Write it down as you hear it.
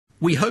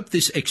We hope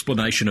this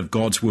explanation of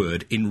God's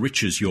Word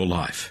enriches your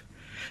life.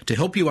 To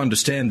help you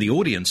understand the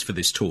audience for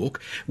this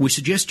talk, we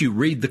suggest you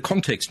read the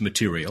context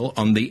material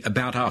on the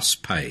About Us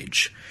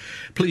page.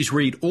 Please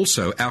read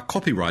also our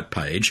copyright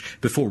page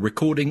before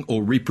recording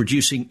or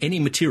reproducing any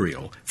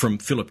material from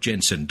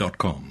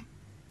philipjensen.com.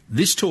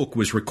 This talk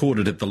was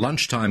recorded at the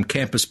Lunchtime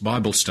Campus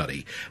Bible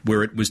Study,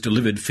 where it was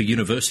delivered for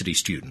university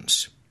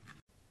students.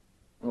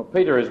 Well,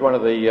 Peter is one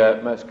of the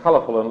most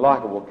colourful and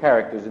likeable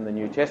characters in the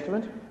New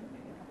Testament.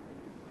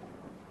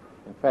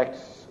 In fact,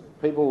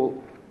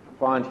 people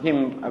find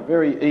him a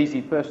very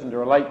easy person to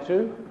relate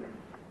to.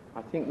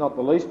 I think not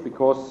the least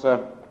because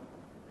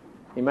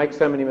he makes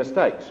so many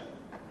mistakes.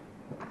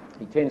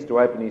 He tends to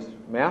open his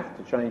mouth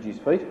to change his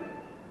feet,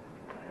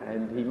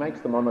 and he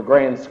makes them on a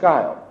grand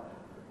scale.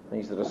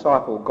 He's the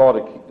disciple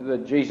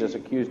that Jesus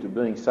accused of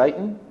being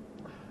Satan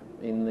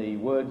in the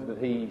words that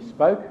he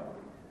spoke,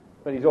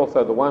 but he's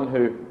also the one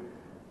who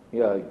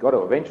got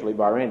to eventually,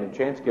 by random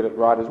chance, get it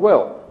right as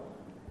well.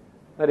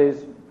 That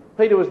is,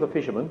 Peter was the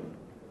fisherman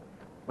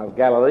of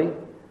Galilee,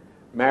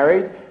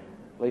 married,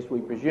 at least we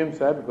presume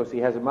so, because he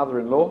has a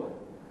mother-in-law.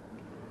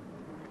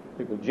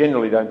 People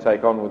generally don't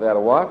take on without a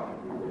wife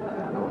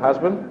or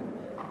husband.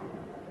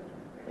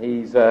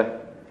 He's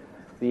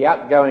the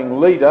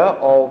outgoing leader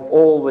of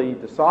all the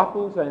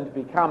disciples and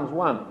becomes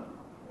one.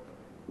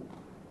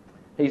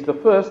 He's the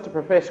first to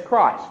profess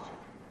Christ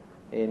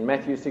in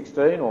Matthew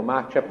 16 or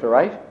Mark chapter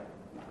 8.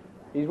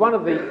 He's one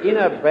of the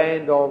inner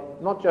band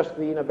of, not just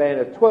the inner band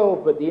of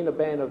 12, but the inner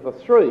band of the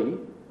three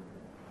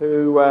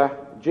who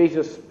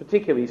Jesus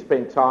particularly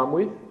spent time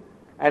with,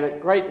 and at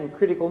great and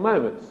critical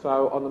moments.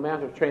 So on the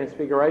Mount of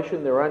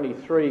Transfiguration, there were only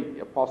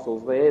 3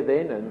 apostles there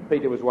then, and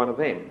Peter was one of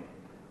them.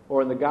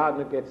 Or in the Garden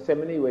of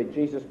Gethsemane, where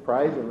Jesus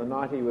prayed on the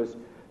night he was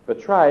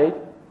betrayed,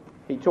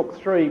 he took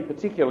 3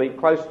 particularly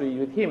closely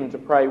with him to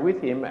pray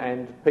with him,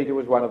 and Peter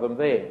was one of them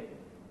there.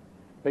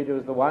 Peter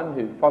was the one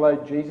who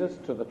followed Jesus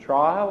to the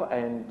trial,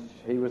 and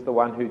he was the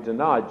one who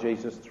denied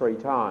Jesus 3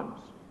 times.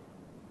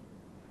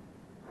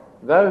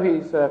 Though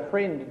his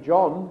friend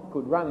John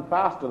could run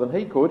faster than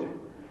he could,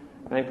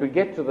 and could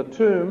get to the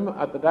tomb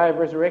at the day of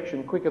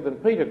resurrection quicker than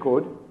Peter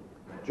could,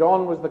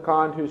 John was the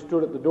kind who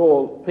stood at the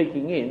door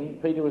peeking in.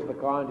 Peter was the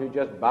kind who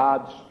just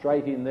barged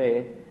straight in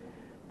there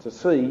to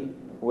see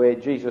where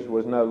Jesus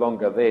was no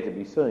longer there to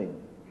be seen.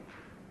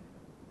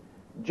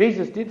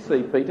 Jesus did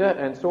see Peter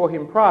and saw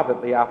him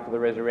privately after the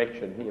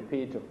resurrection. He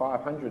appeared to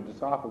 500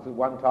 disciples at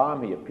one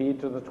time. He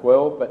appeared to the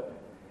 12, but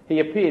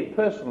he appeared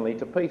personally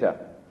to Peter.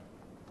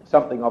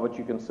 Something of it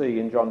you can see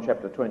in John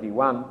chapter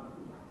 21.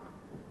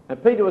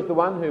 And Peter was the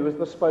one who was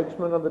the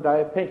spokesman on the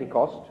day of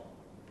Pentecost,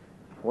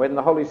 when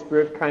the Holy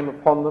Spirit came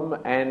upon them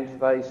and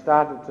they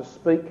started to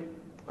speak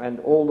and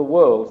all the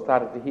world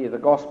started to hear the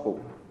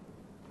gospel.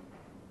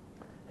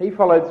 He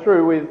followed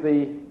through with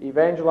the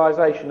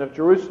evangelization of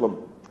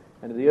Jerusalem.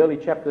 And in the early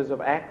chapters of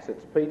Acts,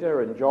 it's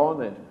Peter and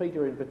John, and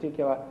Peter in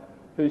particular,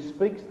 who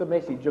speaks the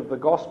message of the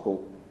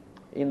gospel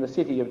in the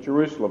city of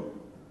Jerusalem.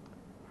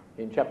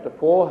 In chapter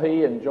 4,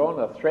 he and John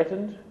are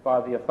threatened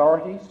by the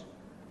authorities,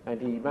 and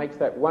he makes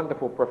that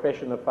wonderful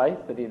profession of faith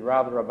that he'd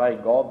rather obey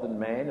God than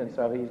man, and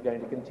so he's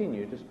going to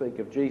continue to speak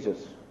of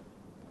Jesus.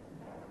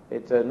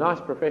 It's a nice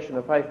profession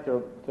of faith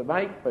to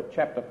make, but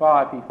chapter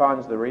 5 he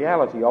finds the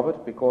reality of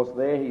it, because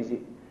there he's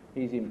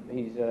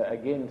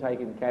again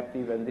taken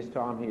captive, and this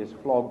time he is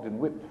flogged and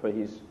whipped for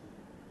his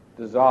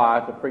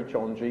desire to preach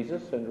on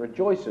Jesus, and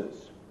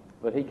rejoices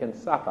that he can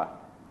suffer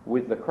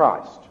with the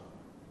Christ.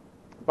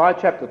 By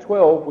chapter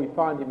 12 we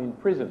find him in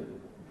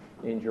prison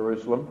in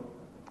Jerusalem,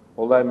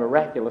 although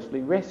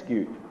miraculously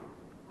rescued.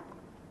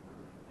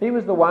 He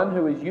was the one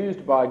who was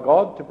used by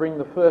God to bring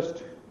the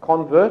first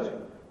convert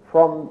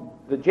from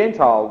the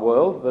Gentile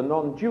world, the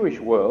non-Jewish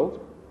world,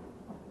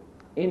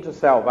 into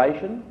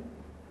salvation,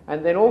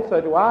 and then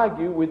also to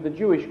argue with the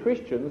Jewish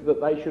Christians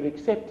that they should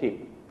accept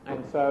him,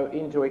 and so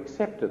into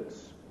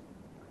acceptance.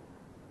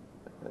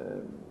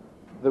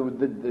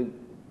 The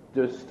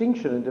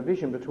distinction and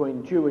division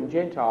between Jew and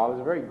Gentile is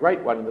a very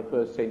great one in the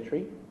first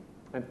century,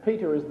 and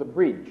Peter is the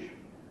bridge.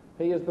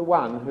 He is the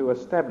one who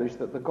established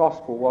that the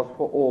gospel was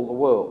for all the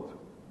world.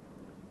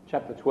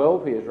 Chapter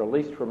 12, he is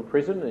released from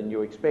prison, and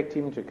you expect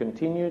him to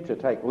continue to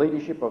take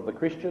leadership of the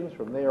Christians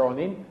from there on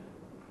in,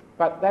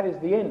 but that is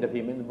the end of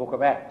him in the book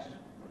of Acts.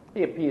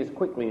 He appears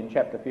quickly in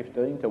chapter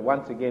 15 to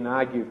once again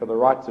argue for the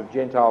rights of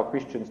Gentile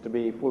Christians to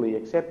be fully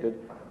accepted,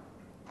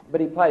 but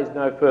he plays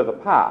no further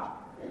part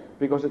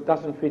because it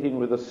doesn't fit in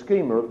with the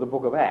schema of the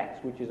book of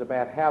Acts, which is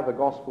about how the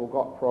gospel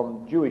got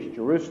from Jewish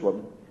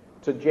Jerusalem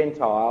to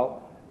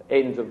Gentile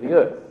ends of the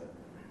earth.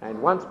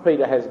 And once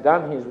Peter has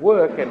done his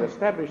work and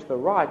established the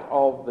right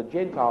of the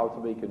Gentiles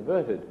to be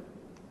converted,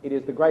 it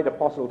is the great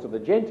apostle to the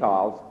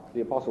Gentiles,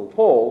 the Apostle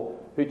Paul,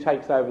 who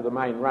takes over the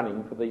main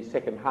running for the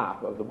second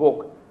half of the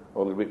book,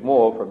 or a little bit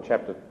more from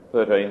chapter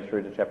 13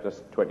 through to chapter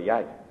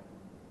 28.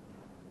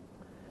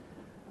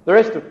 The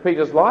rest of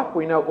Peter's life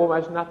we know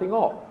almost nothing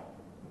of.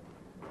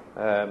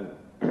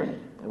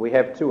 We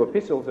have 2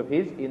 epistles of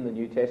his in the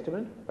New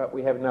Testament, but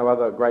we have no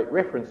other great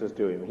references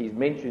to him. He's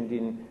mentioned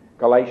in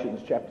Galatians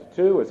chapter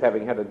 2 as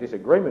having had a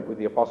disagreement with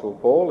the Apostle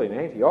Paul in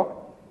Antioch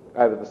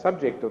over the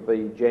subject of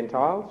the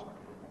Gentiles.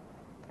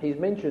 He's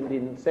mentioned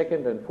in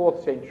 2nd and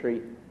 4th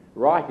century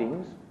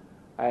writings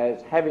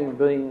as having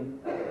been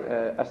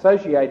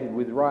associated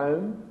with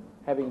Rome,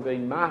 having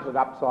been martyred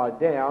upside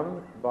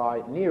down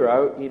by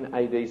Nero in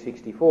AD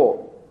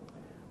 64.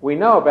 We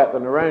know about the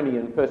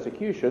Neronian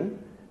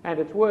persecution, and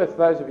it's worth,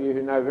 those of you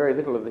who know very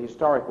little of the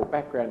historical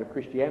background of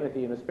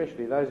Christianity, and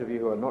especially those of you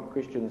who are not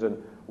Christians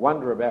and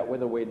wonder about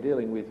whether we're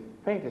dealing with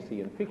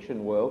fantasy and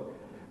fiction world,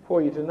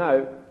 for you to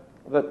know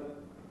that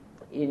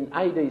in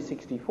AD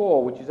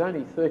 64, which is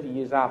only 30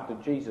 years after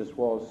Jesus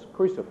was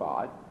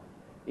crucified,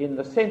 in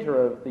the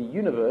centre of the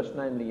universe,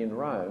 namely in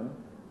Rome,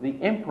 the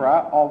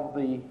emperor of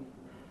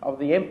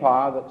the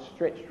empire that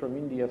stretched from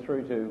India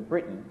through to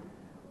Britain,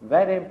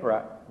 that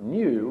emperor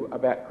knew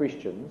about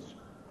Christians,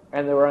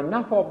 and there were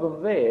enough of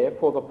them there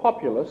for the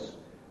populace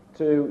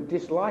to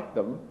dislike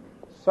them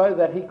so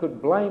that he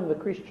could blame the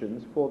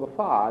Christians for the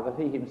fire that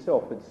he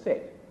himself had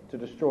set to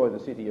destroy the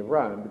city of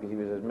Rome, because he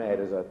was as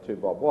mad as a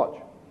 2-bob watch.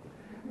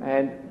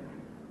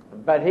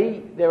 But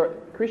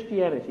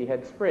Christianity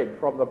had spread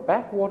from the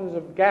backwaters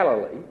of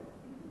Galilee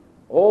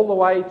all the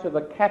way to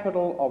the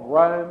capital of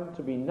Rome,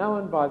 to be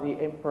known by the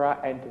emperor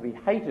and to be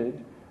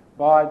hated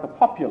by the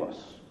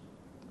populace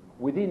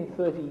within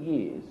 30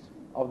 years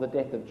of the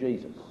death of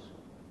Jesus.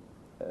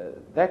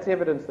 That's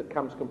evidence that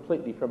comes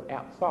completely from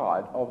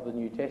outside of the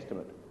New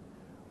Testament.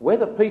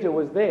 Whether Peter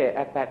was there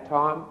at that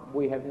time,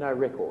 we have no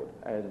record,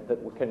 and that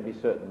can be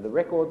certain. The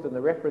records and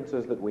the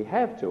references that we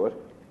have to it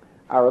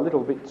are a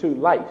little bit too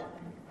late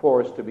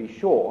for us to be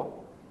sure,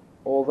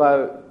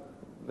 although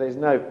there's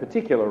no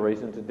particular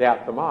reason to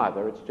doubt them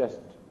either. It's just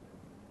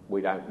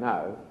we don't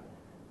know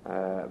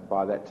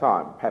by that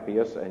time.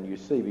 Papias and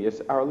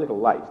Eusebius are a little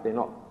late. They're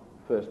not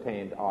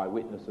first-hand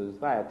eyewitnesses.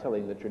 They are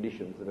telling the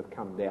traditions that have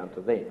come down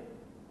to them.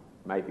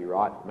 May be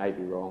right, may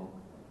be wrong.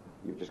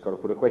 You've just got to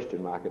put a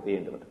question mark at the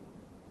end of it.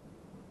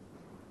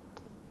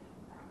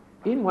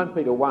 In 1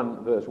 Peter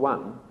 1 verse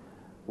 1,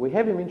 we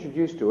have him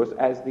introduced to us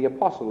as the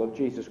apostle of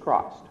Jesus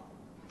Christ.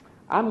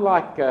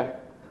 Unlike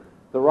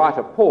the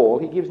writer Paul,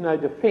 he gives no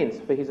defence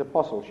for his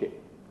apostleship,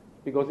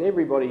 because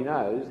everybody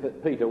knows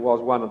that Peter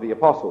was one of the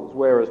apostles,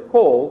 whereas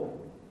Paul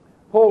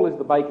is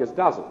the baker's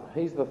dozen.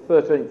 He's the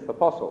 13th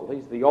apostle.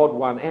 He's the odd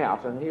one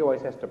out, and he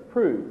always has to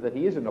prove that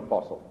he is an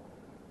apostle.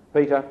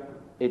 Peter,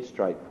 it's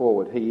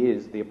straightforward. He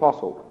is the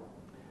apostle.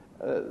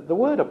 The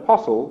word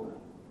apostle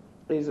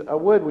is a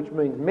word which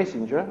means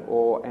messenger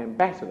or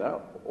ambassador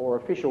or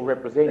official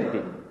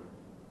representative.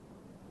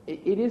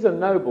 It is a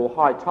noble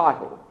high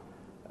title,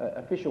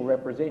 official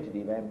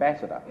representative,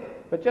 ambassador.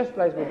 But just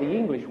as with the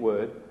English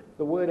word,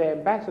 the word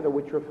ambassador,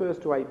 which refers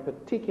to a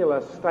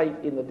particular state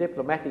in the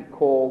diplomatic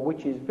corps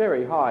which is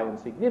very high and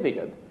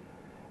significant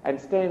and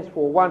stands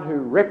for one who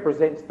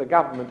represents the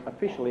government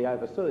officially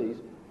overseas,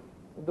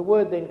 the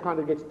word then kind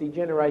of gets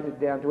degenerated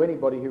down to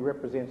anybody who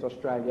represents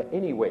Australia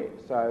anywhere.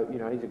 So,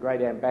 he's a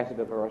great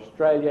ambassador for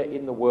Australia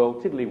in the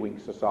World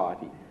Tiddlywink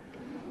Society.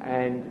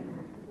 And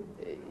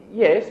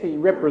yes, he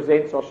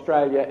represents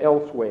Australia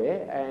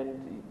elsewhere,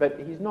 but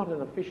he's not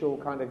an official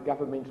kind of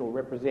governmental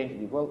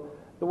representative. Well,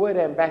 the word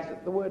ambassador,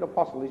 the word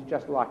apostle is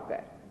just like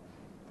that.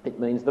 It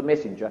means the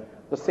messenger,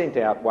 the sent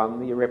out one,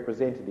 the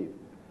representative.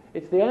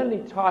 It's the only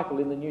title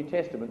in the New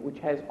Testament which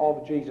has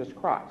of Jesus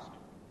Christ.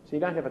 So you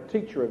don't have a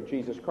teacher of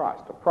Jesus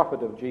Christ, a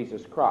prophet of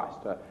Jesus Christ,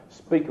 a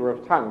speaker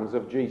of tongues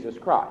of Jesus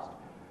Christ.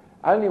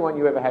 Only one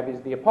you ever have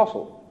is the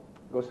apostle,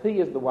 because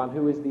he is the one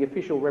who is the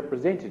official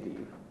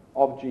representative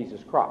of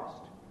Jesus Christ.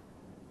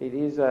 It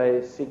is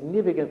a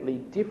significantly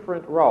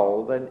different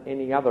role than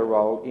any other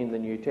role in the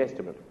New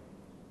Testament,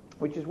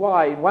 which is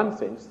why, in one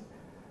sense,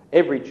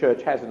 every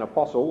church has an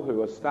apostle who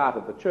has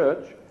started the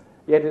church,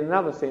 yet in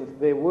another sense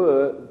there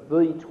were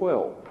the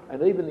 12.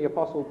 And even the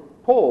apostle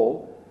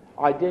Paul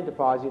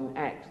identifies in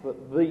Acts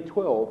that the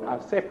 12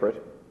 are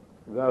separate,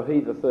 though he,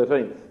 the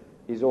 13th,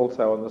 is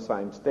also on the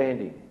same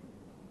standing.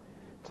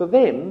 To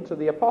them, to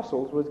the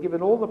apostles, was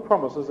given all the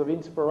promises of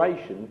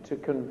inspiration to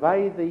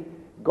convey the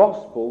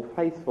gospel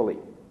faithfully.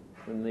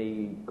 In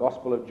the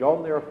Gospel of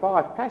John, there are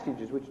 5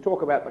 passages which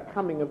talk about the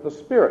coming of the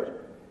Spirit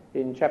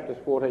in chapters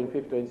 14,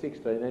 15,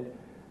 16, and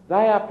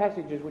they are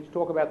passages which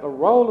talk about the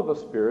role of the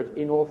Spirit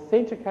in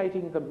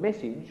authenticating the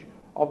message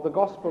of the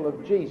gospel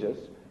of Jesus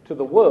to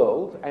the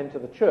world and to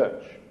the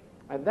church.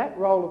 And that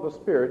role of the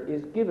Spirit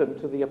is given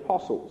to the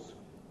apostles.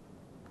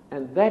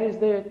 And that is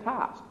their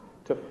task,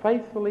 to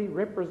faithfully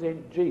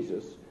represent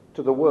Jesus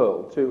to the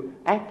world, to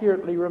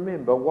accurately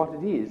remember what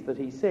it is that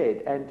he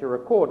said and to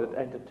record it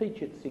and to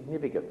teach its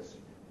significance.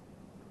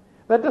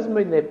 That doesn't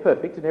mean they're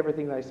perfect and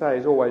everything they say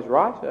is always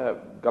right.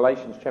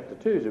 Galatians chapter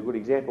 2 is a good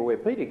example where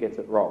Peter gets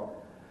it wrong.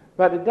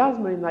 But it does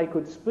mean they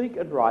could speak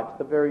and write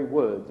the very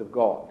words of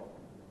God.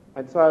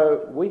 And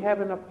so we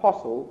have an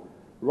apostle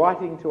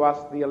writing to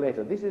us the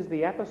letter. This is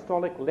the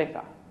apostolic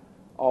letter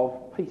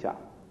of Peter.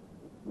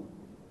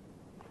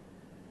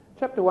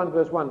 Chapter 1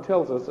 verse 1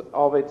 tells us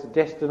of its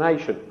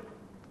destination.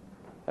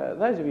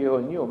 Those of you who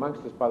are new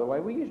amongst us, by the way,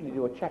 we usually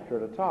do a chapter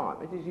at a time.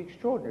 It is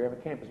extraordinary to have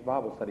a campus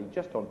Bible study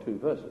just on 2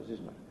 verses,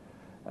 isn't it?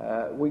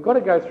 We've got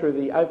to go through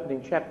the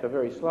opening chapter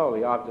very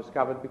slowly, I've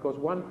discovered, because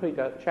 1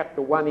 Peter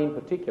chapter 1 in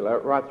particular,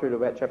 right through to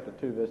about chapter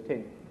 2 verse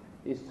 10,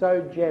 is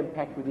so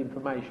jam-packed with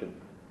information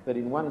that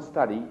in one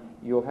study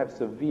you'll have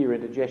severe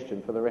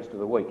indigestion for the rest of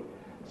the week.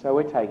 So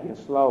we're taking it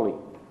slowly.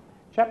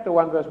 Chapter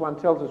 1 verse 1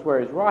 tells us where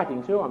he's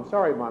writing to. I'm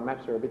sorry my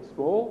maps are a bit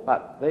small,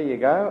 but there you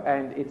go.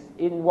 And it's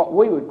in what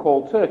we would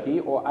call Turkey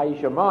or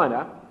Asia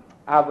Minor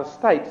are the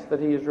states that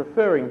he is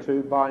referring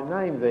to by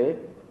name there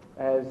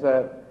as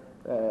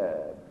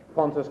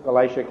Pontus,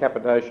 Galatia,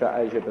 Cappadocia,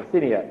 Asia,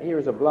 Bithynia. Here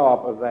is a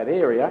blow-up of that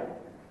area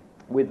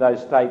with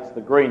those states.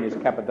 The green is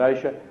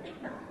Cappadocia.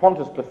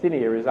 Pontus,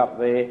 Bithynia is up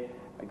there.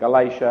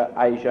 Galatia,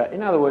 Asia.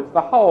 In other words,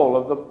 the whole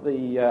of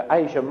the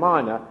Asia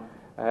Minor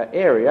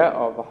area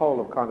of the whole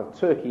of kind of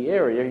Turkey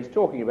area he's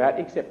talking about,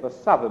 except the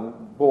southern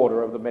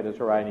border of the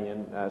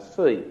Mediterranean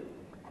Sea.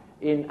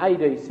 In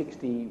AD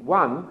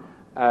 61,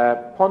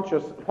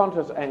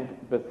 Pontus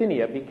and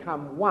Bithynia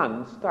become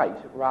one state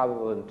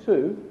rather than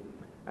two,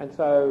 and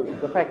so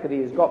the fact that he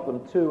has got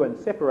them two and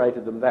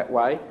separated them that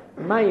way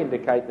may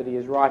indicate that he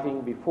is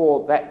writing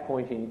before that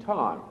point in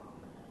time.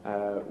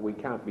 We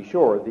can't be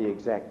sure of the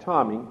exact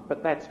timing,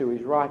 but that's who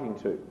he's writing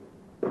to.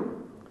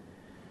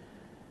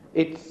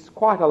 It's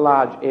quite a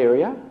large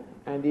area,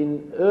 and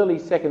in early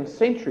 2nd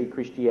century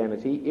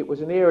Christianity, it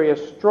was an area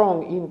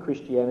strong in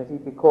Christianity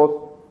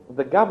because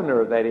the governor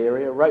of that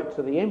area wrote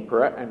to the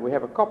emperor, and we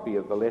have a copy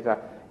of the letter,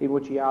 in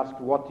which he asked,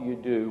 what do you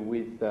do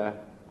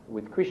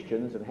with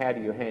Christians and how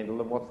do you handle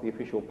them? What's the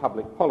official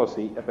public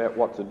policy about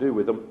what to do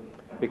with them?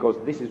 Because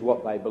this is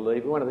what they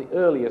believe. One of the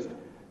earliest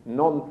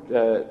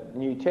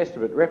non-New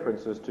Testament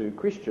references to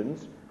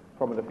Christians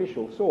from an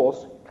official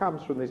source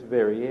comes from this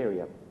very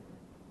area.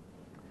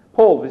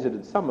 Paul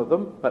visited some of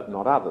them, but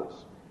not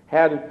others.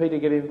 How did Peter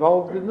get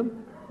involved in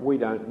them? We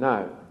don't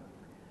know.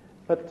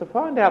 But to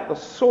find out the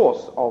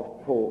source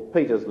of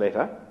Peter's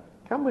letter,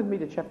 come with me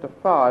to chapter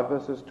 5,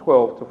 verses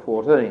 12 to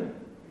 14.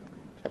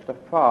 Chapter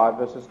 5,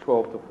 verses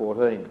 12 to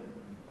 14.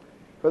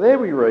 For there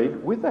we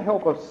read, with the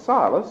help of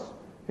Silas,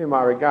 whom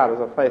I regard as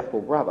a faithful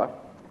brother,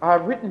 I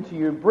have written to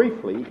you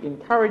briefly,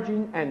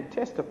 encouraging and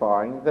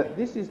testifying that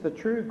this is the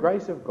true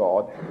grace of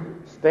God.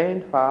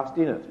 Stand fast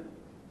in it.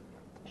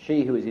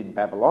 She who is in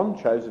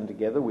Babylon, chosen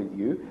together with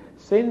you,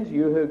 sends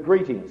you her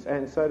greetings,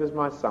 and so does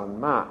my son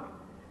Mark.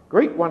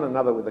 Greet one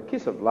another with a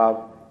kiss of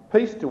love.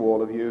 Peace to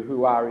all of you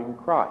who are in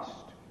Christ.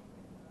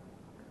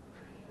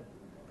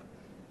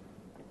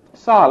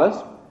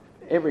 Silas,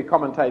 every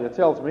commentator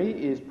tells me,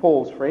 is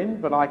Paul's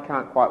friend, but I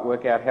can't quite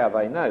work out how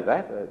they know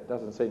that. It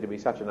doesn't seem to be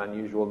such an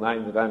unusual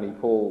name that only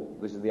Paul,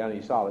 this is the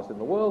only Silas in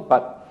the world,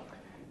 but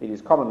it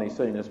is commonly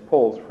seen as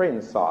Paul's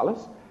friend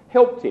Silas,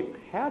 helped him.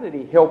 How did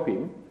he help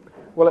him?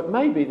 Well, it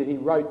may be that he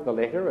wrote the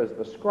letter as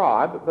the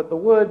scribe, but the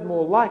word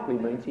more likely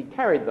means he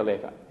carried the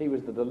letter. He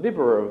was the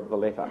deliverer of the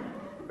letter.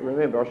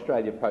 Remember,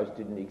 Australia Post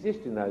didn't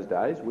exist in those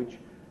days, which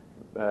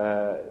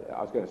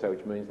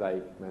which means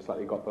they most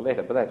likely got the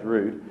letter, but that's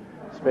rude,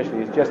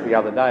 especially as just the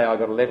other day I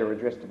got a letter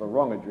addressed to the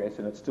wrong address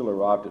and it still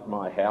arrived at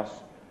my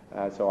house,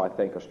 so I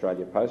thank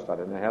Australia Post. I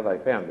don't know how they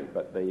found me,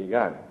 but there you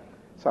go.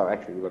 So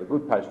actually we've got a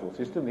good postal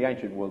system. The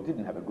ancient world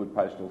didn't have a good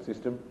postal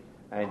system,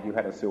 and you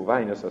had a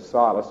Silvanus, a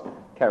Silas,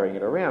 carrying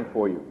it around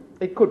for you.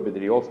 It could be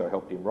that he also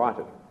helped him write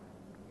it.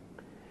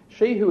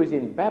 She who is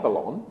in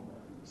Babylon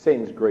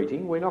sends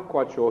greeting. We're not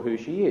quite sure who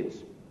she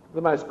is.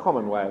 The most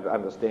common way of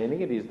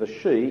understanding it is the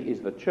she is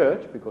the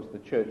church, because the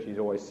church is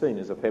always seen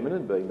as a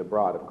feminine, being the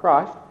bride of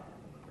Christ.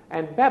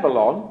 And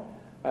Babylon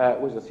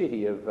was a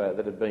city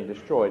that had been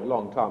destroyed a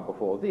long time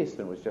before this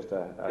and was just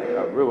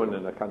a ruin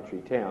and a country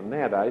town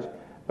nowadays.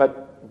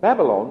 But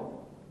Babylon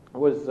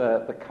was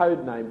the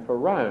code name for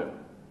Rome.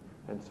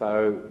 And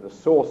so the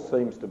source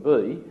seems to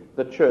be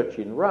the church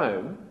in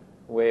Rome,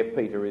 where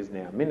Peter is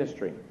now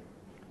ministering.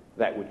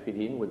 That would fit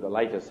in with the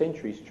later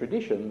centuries'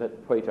 tradition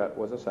that Peter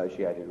was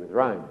associated with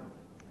Rome.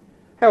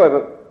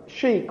 However,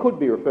 she could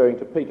be referring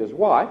to Peter's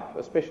wife,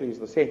 especially as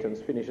the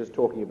sentence finishes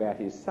talking about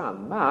his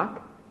son,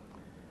 Mark.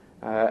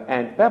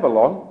 And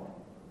Babylon,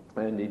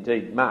 and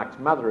indeed Mark's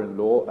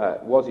mother-in-law,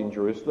 was in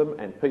Jerusalem,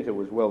 and Peter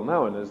was well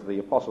known as the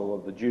apostle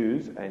of the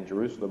Jews, and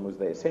Jerusalem was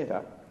their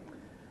centre.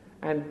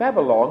 And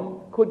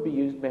Babylon could be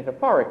used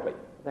metaphorically,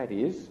 that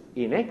is,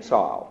 in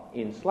exile,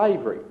 in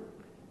slavery.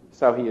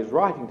 So he is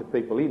writing to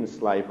people in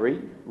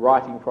slavery,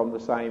 writing from the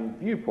same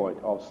viewpoint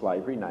of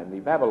slavery,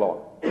 namely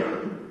Babylon.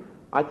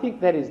 I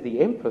think that is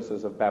the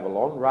emphasis of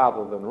Babylon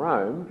rather than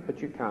Rome,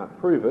 but you can't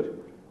prove it.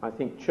 I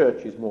think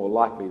church is more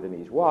likely than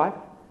his wife,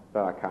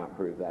 but I can't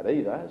prove that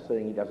either,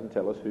 seeing he doesn't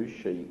tell us who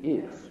she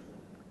is,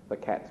 the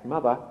cat's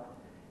mother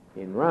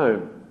in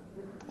Rome.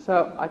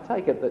 So I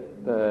take it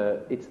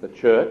that it's the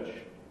church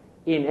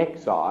in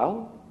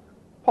exile,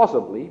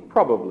 possibly,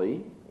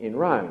 probably in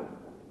Rome.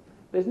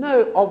 There's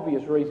no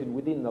obvious reason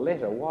within the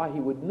letter why he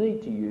would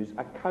need to use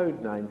a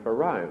code name for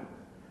Rome,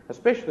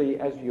 especially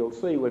as you'll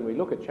see when we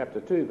look at chapter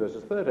 2,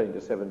 verses 13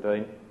 to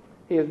 17.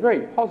 he is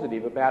very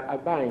positive about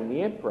obeying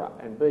the emperor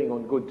and being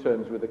on good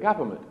terms with the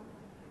government.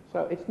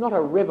 So it's not a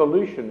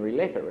revolutionary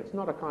letter. It's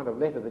not a kind of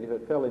letter that if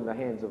it fell in the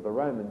hands of the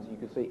Romans, you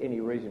could see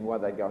any reason why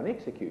they'd go and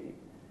execute him.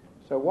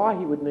 So why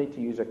he would need to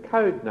use a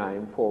code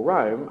name for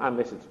Rome,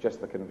 unless it's just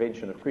the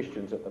convention of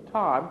Christians at the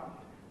time,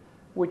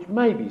 which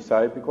may be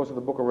so because of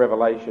the book of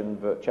Revelation,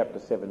 chapter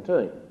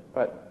 17.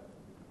 But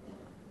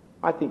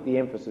I think the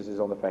emphasis is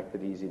on the fact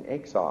that he's in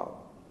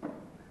exile.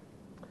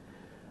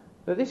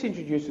 Now this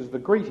introduces the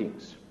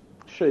greetings.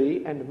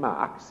 She and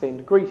Mark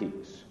send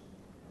greetings.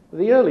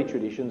 The early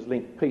traditions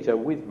link Peter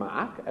with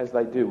Mark, as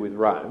they do with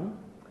Rome,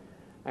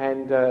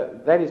 and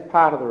that is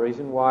part of the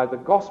reason why the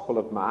Gospel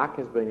of Mark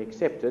has been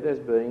accepted as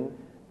being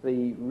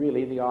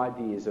the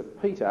ideas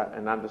of Peter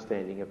and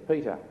understanding of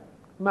Peter.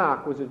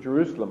 Mark was a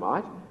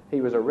Jerusalemite.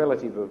 He was a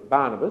relative of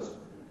Barnabas,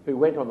 who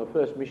went on the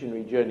first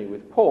missionary journey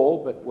with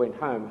Paul, but went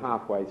home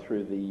halfway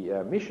through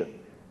the mission.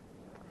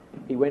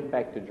 He went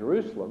back to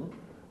Jerusalem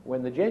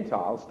when the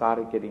Gentiles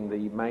started getting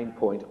the main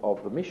point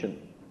of the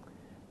mission.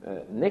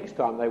 Next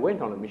time they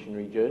went on a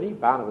missionary journey,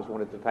 Barnabas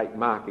wanted to take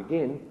Mark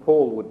again.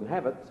 Paul wouldn't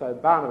have it, so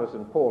Barnabas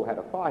and Paul had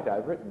a fight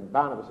over it, and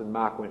Barnabas and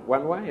Mark went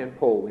one way and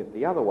Paul went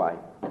the other way.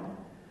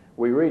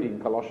 We read in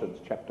Colossians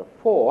chapter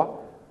 4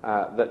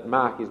 that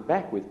Mark is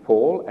back with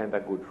Paul and are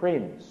good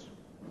friends.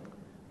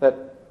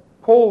 That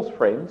Paul's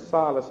friends,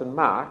 Silas and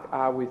Mark,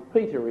 are with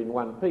Peter in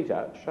 1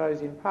 Peter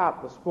shows in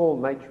part the small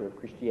nature of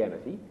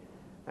Christianity,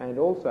 and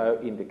also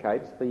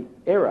indicates the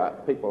error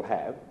people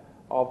have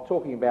of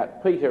talking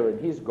about Peter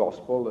and his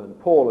gospel and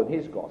Paul and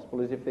his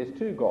gospel as if there's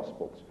two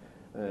gospels.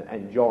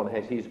 And John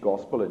has his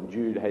gospel and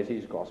Jude has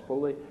his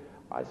gospel.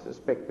 I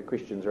suspect the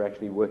Christians are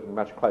actually working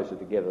much closer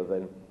together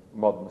than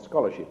modern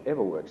scholarship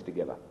ever works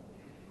together.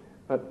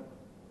 But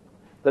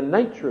the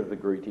nature of the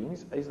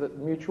greetings is that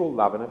mutual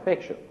love and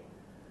affection.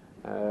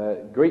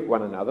 Greet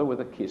one another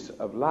with a kiss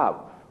of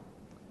love.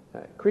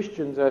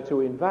 Christians are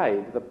to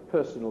invade the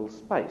personal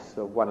space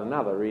of one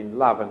another in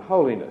love and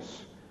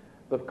holiness.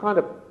 The kind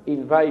of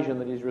invasion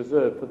that is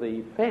reserved for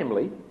the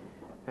family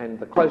and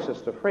the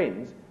closest of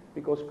friends,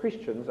 because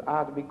Christians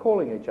are to be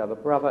calling each other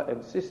brother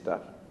and sister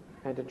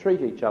and to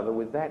treat each other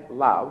with that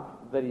love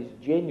that is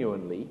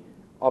genuinely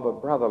of a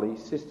brotherly,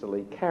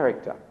 sisterly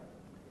character,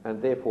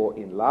 and therefore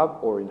in love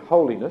or in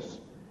holiness,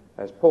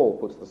 as Paul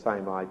puts the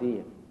same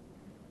idea.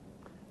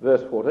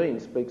 Verse 14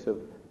 speaks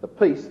of the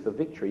peace, the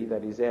victory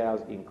that is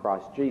ours in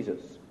Christ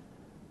Jesus.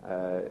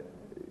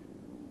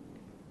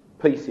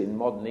 Peace in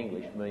modern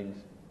English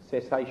means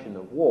cessation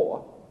of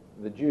war.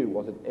 The Jew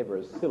wasn't ever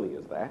as silly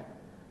as that.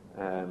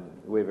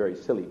 We're very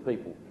silly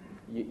people.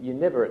 You're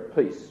never at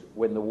peace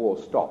when the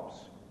war stops.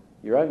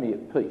 You're only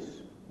at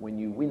peace when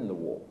you win the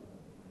war.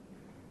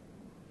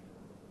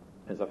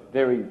 There's a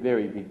very,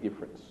 very big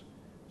difference.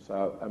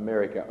 So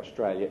America,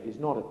 Australia is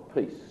not at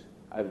peace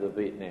over the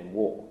Vietnam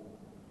War.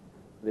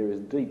 There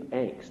is deep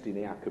angst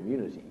in our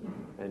community,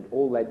 and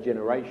all that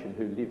generation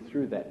who lived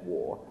through that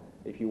war,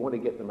 if you want to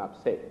get them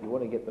upset, you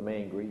want to get them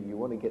angry, you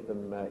want to get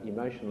them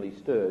emotionally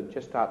stirred,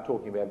 just start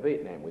talking about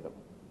Vietnam with them.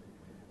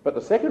 But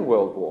the Second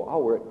World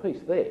War, we're at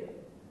peace there.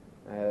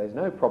 There's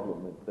no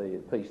problem with the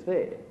peace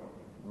there.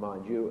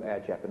 Mind you,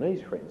 our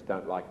Japanese friends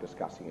don't like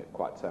discussing it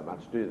quite so much,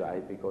 do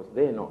they? Because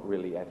they're not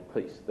really at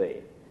peace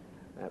there.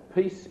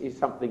 Peace is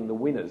something the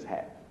winners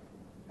have.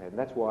 And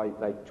that's why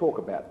they talk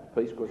about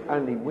peace, because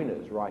only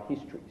winners write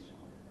histories.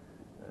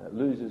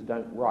 Losers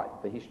don't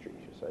write the histories,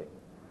 you see.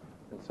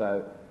 And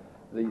so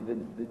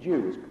the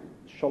Jew is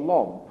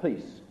shalom,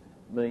 peace,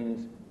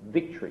 means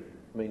victory,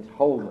 means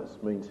wholeness,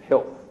 means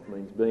health,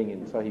 means being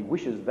in. So he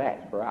wishes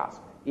that for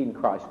us in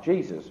Christ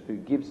Jesus, who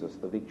gives us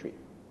the victory.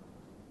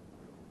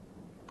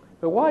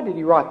 But why did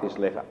he write this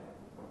letter?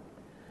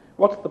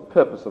 What's the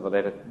purpose of the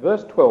letter?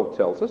 Verse 12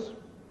 tells us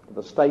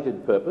the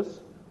stated purpose.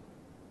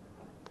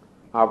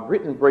 I've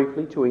written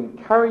briefly to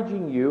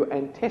encouraging you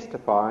and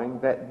testifying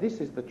that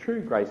this is the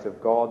true grace of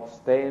God.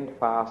 Stand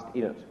fast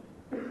in it.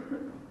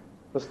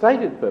 The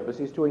stated purpose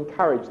is to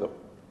encourage them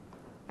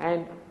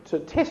and to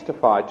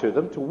testify to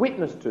them, to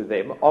witness to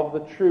them of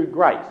the true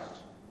grace.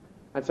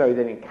 And so he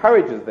then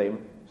encourages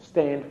them,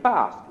 stand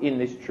fast in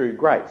this true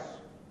grace.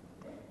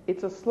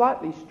 It's a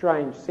slightly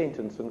strange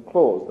sentence and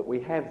clause that we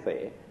have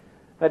there.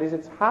 That is,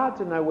 it's hard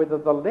to know whether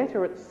the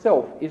letter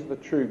itself is the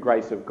true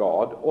grace of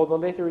God or the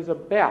letter is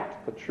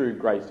about the true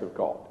grace of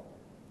God.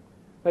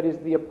 That is,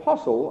 the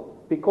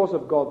apostle, because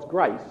of God's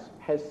grace,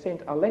 has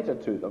sent a letter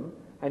to them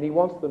and he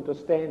wants them to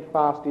stand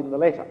fast in the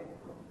letter.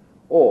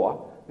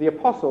 Or the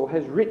apostle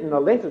has written a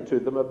letter to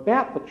them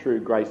about the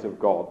true grace of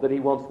God that he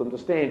wants them to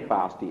stand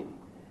fast in.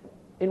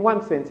 In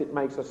one sense, it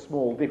makes a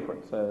small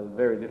difference, a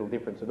very little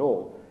difference at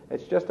all.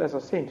 It's just as a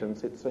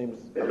sentence, it seems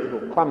a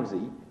little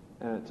clumsy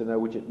to know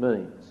which it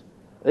means.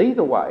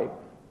 Either way,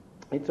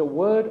 it's a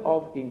word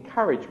of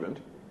encouragement,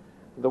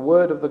 the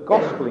word of the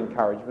gospel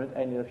encouragement,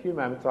 and in a few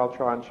moments I'll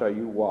try and show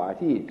you why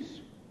it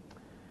is.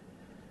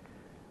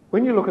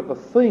 When you look at the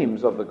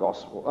themes of the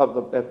gospel, of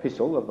the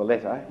epistle, of the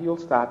letter, you'll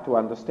start to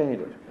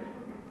understand it.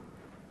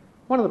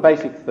 One of the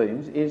basic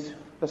themes is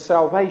the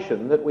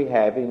salvation that we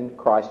have in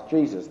Christ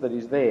Jesus, that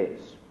is theirs.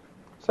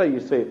 So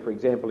you see it, for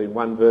example, in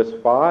 1 verse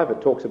 5,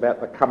 it talks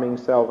about the coming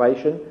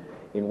salvation.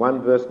 In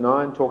 1 verse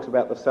 9, it talks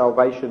about the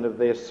salvation of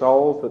their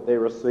souls that they're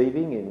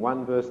receiving. In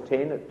 1 verse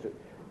 10, it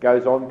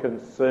goes on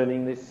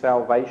concerning this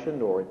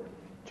salvation. Or in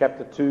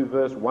chapter 2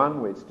 verse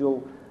 1, we're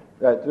still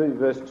 2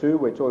 verse 2,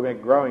 we're talking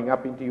about growing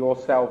up into your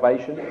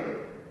salvation.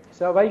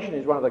 Salvation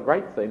is one of the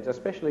great themes,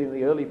 especially in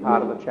the early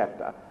part of the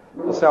chapter,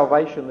 the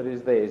salvation that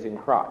is theirs in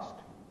Christ.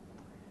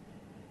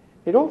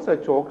 It also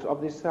talks of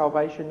this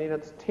salvation in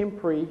its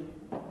temporary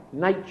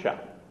nature,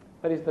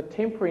 that is the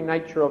temporary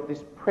nature of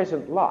this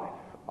present life,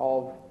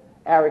 of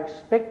our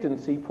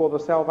expectancy for the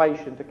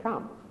salvation to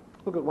come.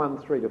 Look at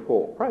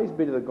 1:3-4. Praise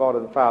be to the God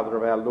and Father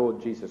of our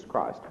Lord Jesus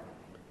Christ.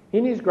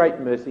 In his great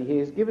mercy he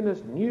has given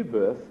us new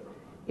birth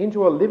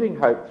into a living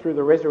hope through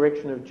the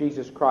resurrection of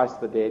Jesus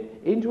Christ the dead,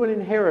 into an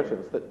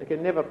inheritance that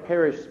can never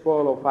perish,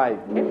 spoil or fade,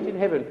 kept in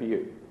heaven for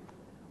you.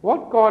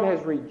 What God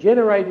has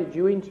regenerated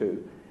you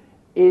into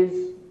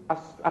is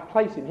a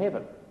place in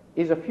heaven,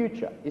 is a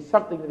future, is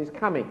something that is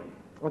coming.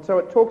 And so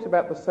it talks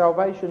about the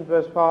salvation,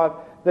 verse 5,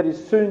 that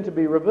is soon to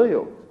be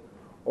revealed.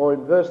 Or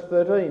in verse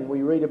 13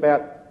 we read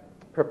about,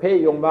 prepare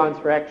your minds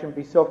for action,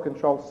 be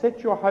self-controlled,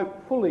 set your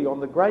hope fully on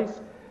the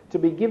grace to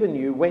be given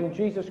you when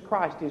Jesus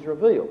Christ is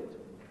revealed.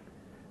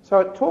 So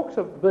it talks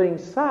of being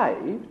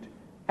saved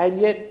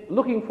and yet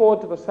looking forward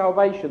to the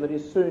salvation that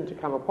is soon to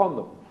come upon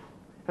them.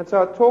 And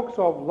so it talks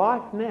of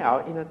life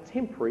now in a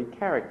temporary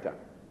character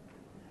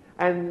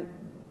and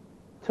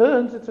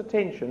turns its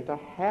attention to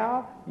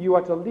how you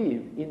are to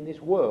live in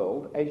this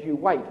world as you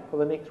wait for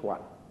the next one.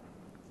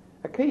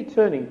 A key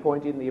turning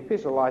point in the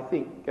epistle, I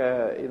think,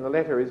 in the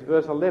letter is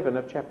verse 11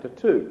 of chapter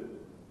 2.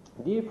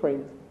 Dear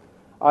friends,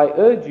 I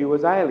urge you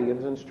as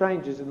aliens and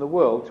strangers in the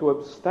world to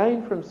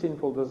abstain from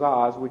sinful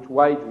desires which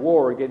wage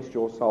war against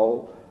your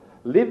soul.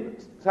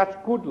 Live such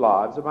good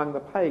lives among the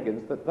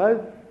pagans that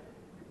though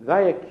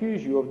they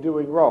accuse you of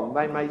doing wrong,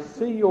 they may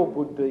see your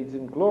good deeds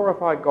and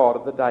glorify God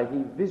at the day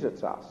he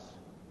visits us.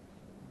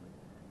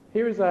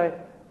 Here is a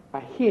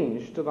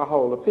hinge to the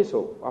whole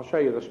epistle. I'll show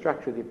you the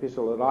structure of the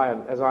epistle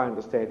as I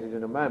understand it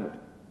in a moment.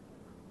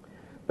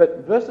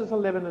 But verses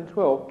 11 and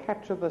 12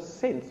 capture the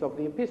sense of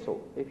the epistle.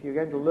 If you're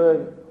going to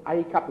learn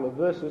a couple of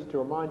verses to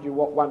remind you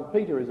what 1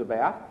 Peter is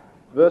about,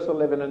 verse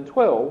 11 and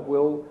 12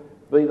 will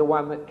be the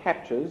one that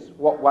captures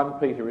what 1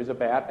 Peter is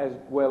about, as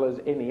well as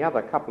any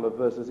other couple of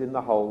verses in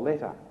the whole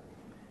letter.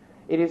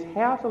 It is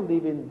how to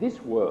live in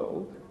this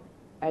world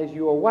as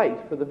you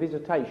await for the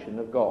visitation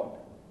of God.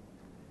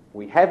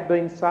 We have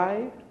been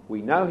saved.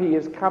 We know he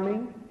is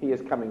coming. He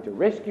is coming to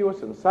rescue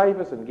us and save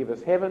us and give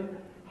us heaven.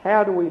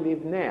 How do we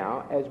live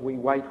now as we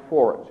wait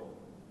for it?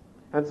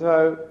 And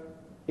so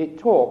it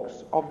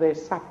talks of their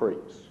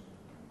sufferings.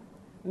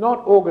 Not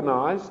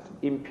organised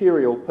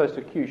imperial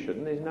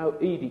persecution. There's no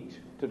edict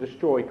to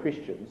destroy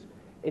Christians.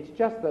 It's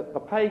just that the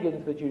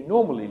pagans that you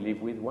normally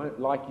live with won't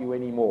like you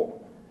anymore.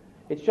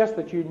 It's just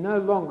that you no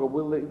longer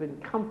will live in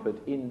comfort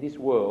in this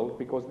world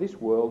because this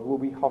world will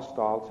be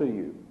hostile to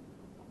you.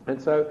 And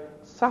so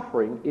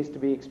suffering is to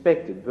be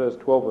expected. Verse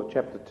 12 of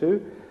chapter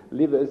 2,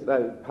 live as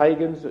though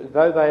pagans,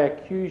 though they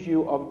accuse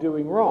you of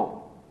doing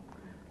wrong.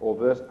 Or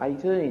verse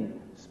 18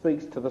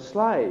 speaks to the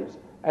slaves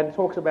and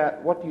talks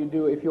about what do you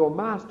do if your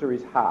master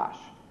is harsh.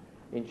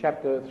 In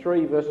chapter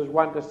 3, verses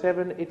 1 to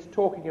 7, it's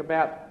talking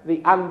about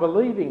the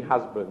unbelieving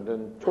husband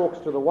and talks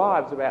to the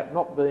wives about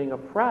not being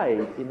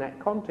afraid in that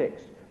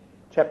context.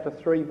 Chapter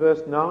 3,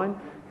 verse 9,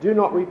 do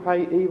not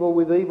repay evil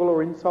with evil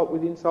or insult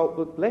with insult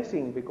but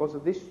blessing, because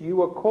of this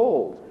you are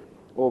called.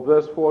 Or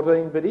verse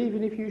 14, but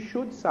even if you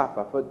should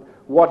suffer for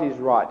what is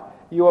right,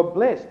 you are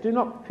blessed. Do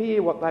not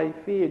fear what they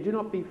fear. Do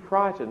not be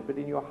frightened, but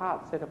in your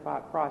heart set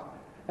apart Christ.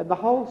 And the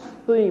whole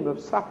theme of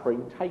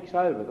suffering takes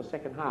over the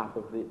second half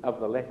of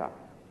the letter,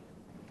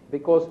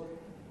 because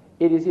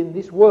it is in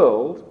this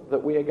world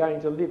that we are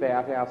going to live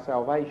out our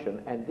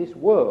salvation, and this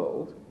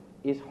world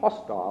is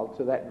hostile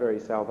to that very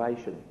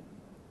salvation.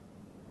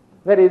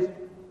 That is,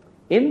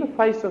 in the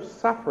face of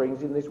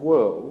sufferings in this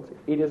world,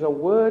 it is a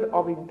word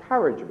of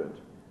encouragement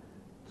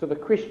to the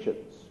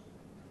Christians,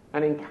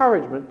 an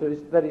encouragement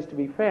that is to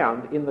be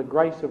found in the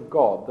grace of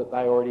God that they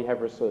already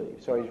have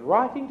received. So he's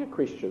writing to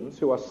Christians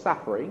who are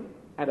suffering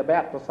and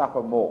about to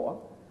suffer more,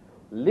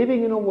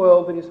 living in a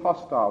world that is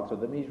hostile to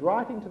them. He's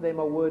writing to them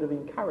a word of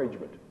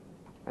encouragement.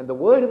 And the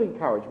word of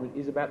encouragement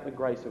is about the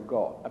grace of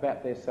God,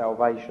 about their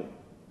salvation.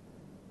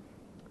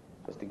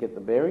 Just to get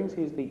the bearings,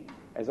 here's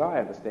as I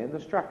understand, the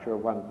structure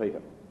of 1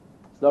 Peter.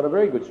 It's not a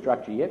very good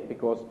structure yet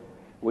because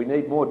we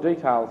need more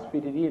details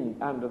fitted in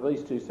under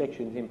these two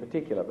sections in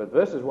particular, but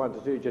verses 1 to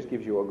 2 just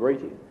gives you a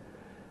greeting.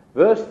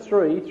 Verse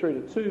 3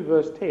 through to 2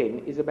 verse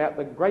 10 is about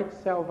the great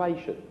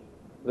salvation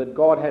that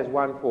God has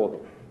won for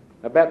them,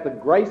 about the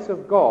grace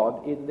of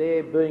God in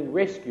their being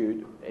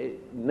rescued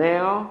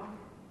now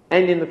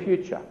and in the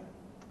future.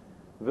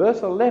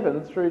 Verse 11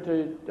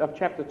 of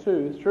chapter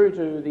 2 through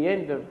to the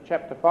end of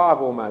chapter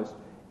 5 almost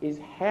is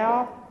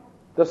how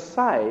the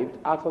saved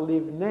are to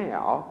live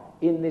now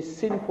in this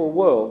sinful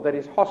world that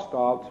is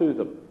hostile to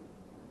them.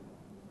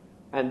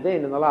 And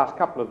then in the last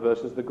couple of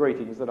verses, the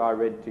greetings that I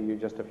read to you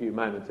just a few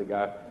moments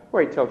ago,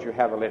 where he tells you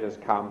how the letter's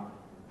come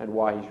and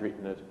why he's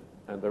written it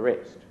and the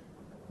rest.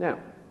 Now,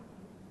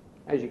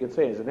 as you can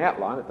see as an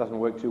outline, it doesn't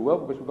work too well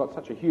because we've got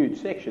such a huge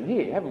section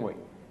here, haven't we?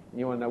 And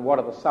you want to know what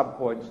are the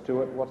subpoints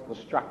to it, what's the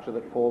structure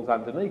that falls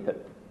underneath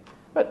it.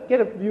 But get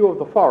a view of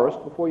the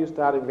forest before you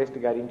start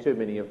investigating too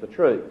many of the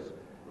trees.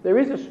 There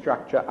is a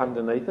structure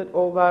underneath it,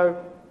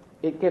 although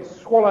it gets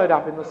swallowed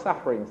up in the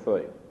suffering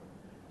theme.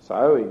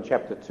 So in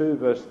chapter 2,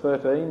 verse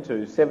 13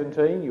 to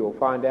 17, you'll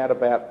find out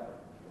about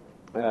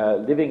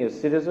living as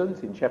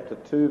citizens. In chapter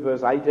 2,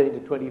 verse 18 to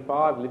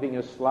 25, living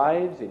as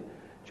slaves. In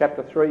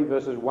chapter 3,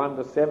 verses 1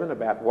 to 7,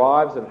 about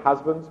wives and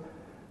husbands.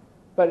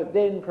 But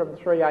then from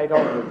 3:8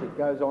 onwards, it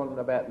goes on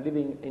about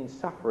living in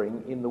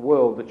suffering in the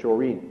world that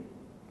you're in.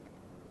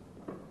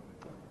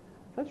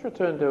 Let's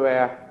return to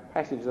our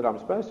passage that I'm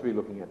supposed to be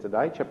looking at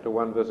today, chapter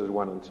 1, verses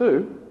 1 and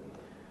 2,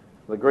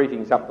 the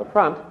greetings up the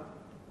front,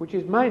 which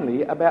is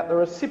mainly about the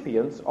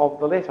recipients of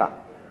the letter.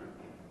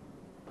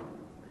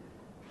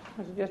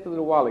 I suggested a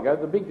little while ago,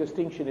 the big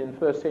distinction in the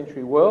first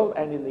century world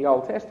and in the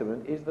Old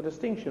Testament is the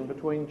distinction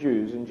between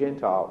Jews and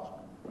Gentiles.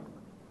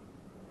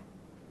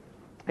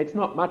 It's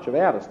not much of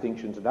our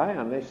distinction today,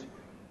 unless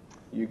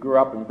you grew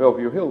up in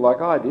Bellevue Hill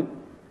like I did,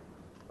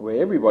 where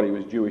everybody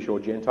was Jewish or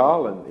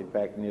Gentile, and in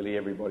fact nearly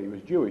everybody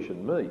was Jewish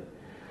and me.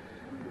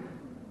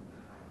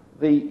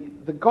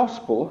 The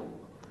gospel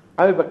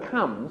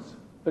overcomes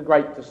the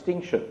great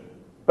distinction,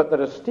 but the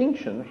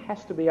distinction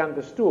has to be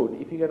understood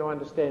if you're going to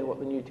understand what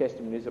the New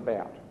Testament is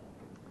about.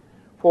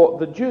 For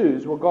the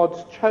Jews were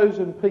God's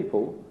chosen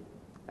people,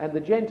 and the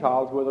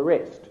Gentiles were the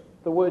rest.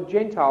 The word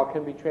Gentile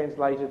can be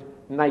translated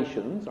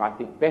nations, I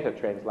think better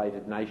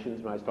translated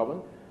nations most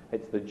often.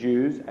 It's the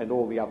Jews and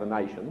all the other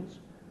nations.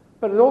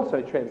 But it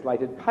also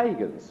translated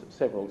pagans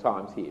several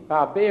times here,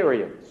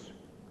 barbarians.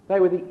 They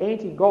were the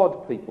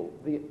anti-God people,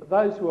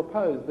 those who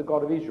opposed the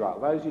God of Israel,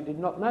 those who did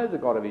not know the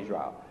God of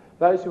Israel,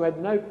 those who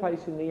had no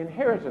place in the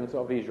inheritance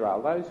of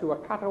Israel, those who were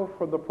cut off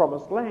from the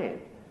promised land.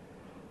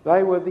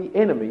 They were the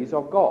enemies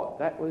of God.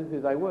 That was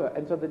who they were.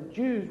 And so the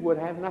Jews would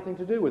have nothing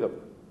to do with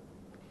them.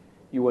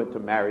 You weren't to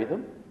marry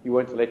them. You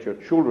weren't to let your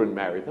children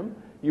marry them.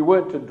 You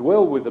weren't to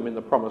dwell with them in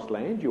the promised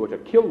land. You were to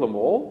kill them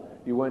all.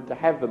 You weren't to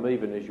have them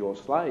even as your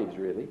slaves,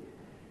 really.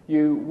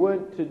 You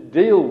weren't to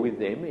deal with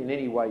them in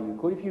any way you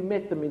could. If you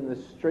met them in the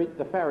street,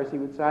 the Pharisee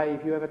would say,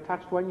 if you ever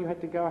touched one, you had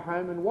to go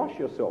home and wash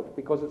yourself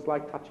because it's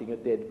like touching a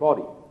dead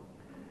body.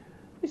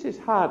 This is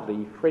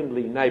hardly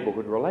friendly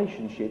neighbourhood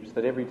relationships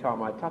that every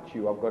time I touch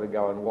you, I've got to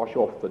go and wash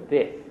off the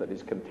death that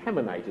has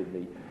contaminated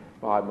me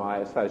by my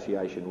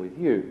association with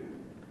you.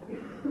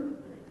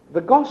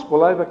 The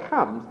gospel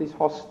overcomes this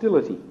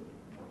hostility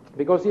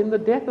because in the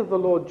death of the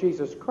Lord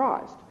Jesus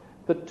Christ,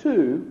 the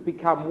two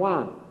become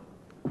one.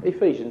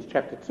 Ephesians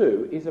chapter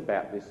 2 is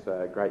about this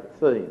great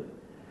theme.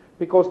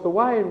 Because the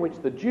way in which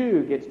the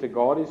Jew gets to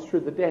God is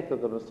through the death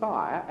of the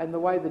Messiah, and the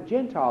way the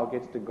Gentile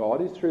gets to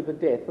God is through the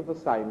death of the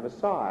same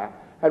Messiah.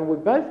 And we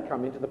both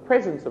come into the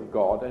presence of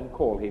God and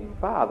call him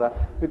Father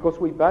because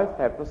we both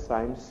have the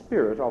same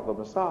spirit of the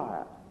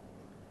Messiah.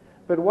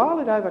 But while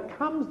it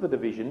overcomes the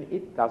division,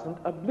 it doesn't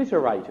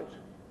obliterate it.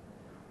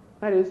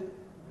 That is,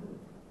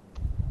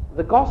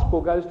 the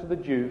gospel goes to the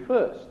Jew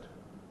first,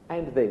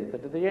 and then to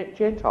the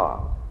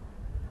Gentile.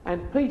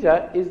 And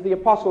Peter is the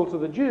apostle to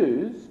the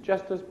Jews,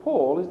 just as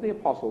Paul is the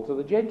apostle to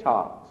the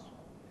Gentiles.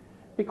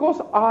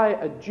 Because I,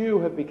 a Jew,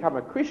 have become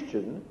a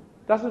Christian,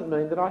 doesn't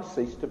mean that I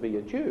cease to be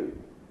a Jew.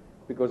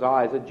 Because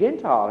I, as a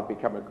Gentile, have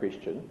become a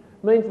Christian,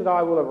 means that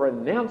I will have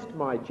renounced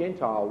my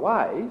Gentile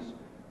ways,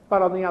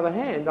 but on the other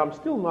hand, I'm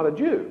still not a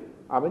Jew.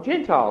 I'm a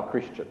Gentile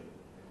Christian.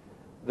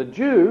 The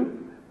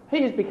Jew,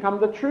 he has become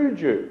the true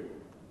Jew,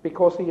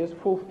 because he has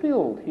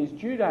fulfilled his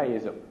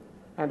Judaism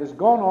and has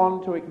gone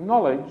on to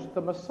acknowledge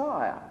the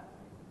Messiah.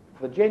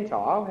 The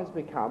Gentile has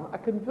become a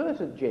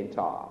converted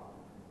Gentile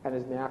and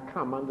has now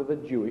come under the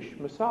Jewish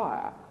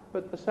Messiah.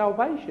 But the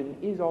salvation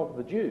is of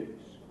the Jews.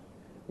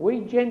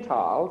 We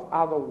Gentiles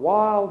are the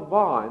wild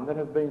vine that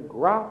have been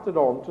grafted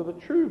onto the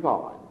true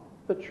vine.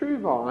 The true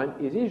vine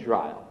is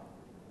Israel.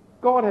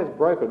 God has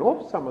broken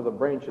off some of the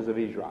branches of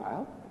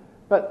Israel,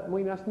 but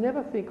we must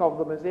never think of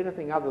them as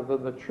anything other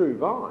than the true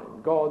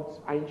vine, God's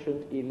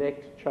ancient,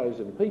 elect,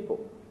 chosen people.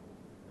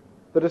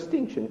 The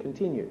distinction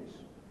continues.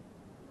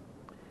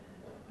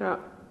 Now,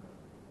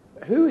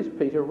 who is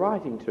Peter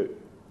writing to?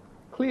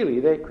 Clearly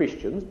they're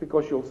Christians,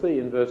 because you'll see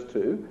in verse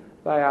 2,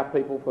 they are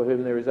people for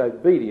whom there is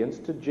obedience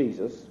to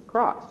Jesus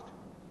Christ.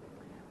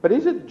 But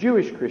is it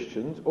Jewish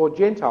Christians or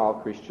Gentile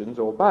Christians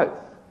or both?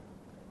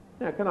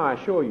 Now, can I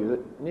assure you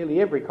that nearly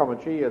every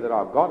commentary that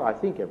I've got, I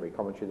think every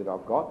commentary that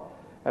I've got,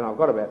 and I've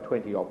got about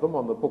 20 of them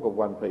on the book of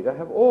 1 Peter,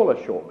 have all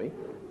assured me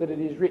that it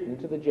is written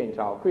to the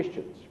Gentile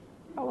Christians.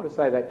 I want to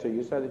say that to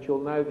you so that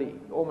you'll know the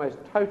almost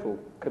total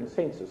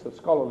consensus of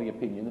scholarly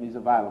opinion that is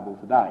available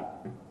today.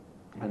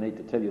 I need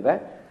to tell you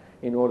that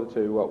in order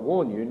to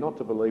warn you not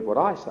to believe what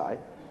I say,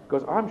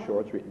 because I'm sure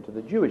it's written to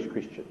the Jewish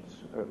Christians,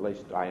 or at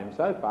least I am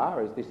so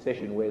far. As this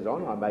session wears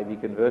on, I may be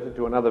converted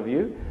to another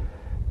view.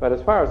 But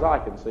as far as I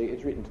can see,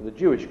 it's written to the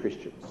Jewish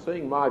Christians.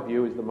 Seeing my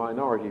view is the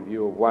minority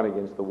view of one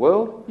against the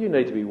world, you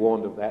need to be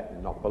warned of that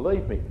and not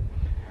believe me.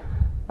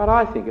 But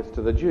I think it's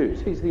to the Jews.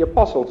 He's the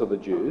apostle to the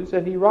Jews,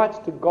 and he writes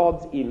to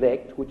God's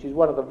elect, which is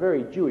one of the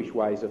very Jewish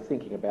ways of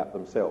thinking about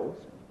themselves.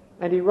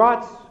 And he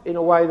writes in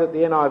a way that the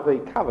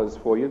NIV covers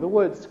for you. The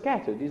word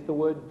scattered is the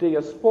word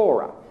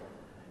diaspora.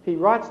 He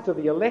writes to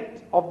the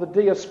elect of the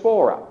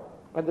diaspora.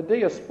 And the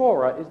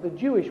diaspora is the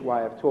Jewish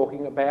way of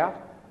talking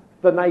about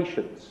the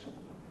nations.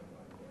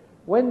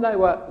 When they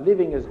were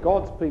living as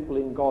God's people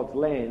in God's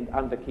land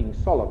under King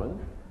Solomon,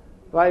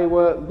 they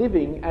were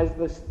living as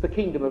the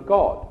kingdom of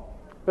God.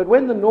 But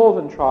when the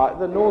northern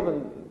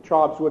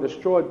tribes were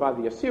destroyed by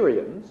the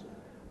Assyrians,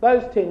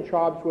 those 10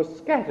 tribes were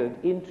scattered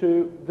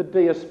into the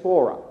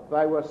diaspora.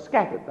 They were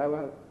scattered, they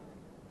were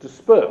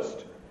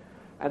dispersed.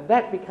 And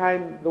that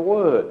became the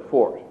word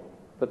for it.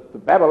 But the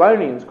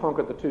Babylonians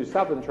conquered the 2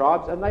 southern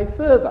tribes and they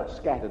further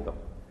scattered them.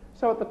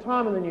 So at the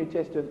time of the New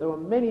Testament, there were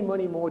many,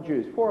 many more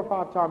Jews, 4 or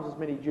 5 times as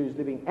many Jews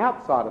living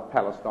outside of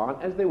Palestine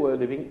as there were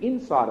living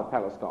inside of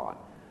Palestine.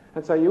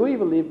 And so you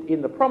either lived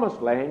in the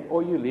Promised Land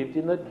or you lived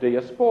in the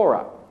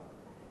diaspora.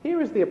 Here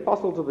is the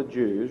apostle to the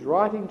Jews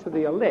writing to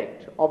the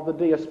elect of the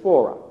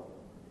diaspora.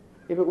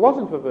 If it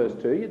wasn't for verse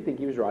 2, you'd think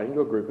he was writing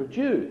to a group of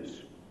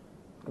Jews.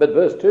 But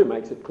verse 2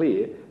 makes it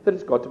clear that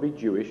it's got to be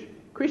Jewish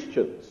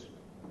Christians.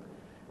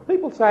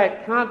 People say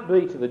it can't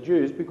be to the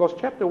Jews because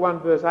chapter 1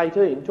 verse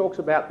 18 talks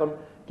about them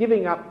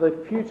giving up the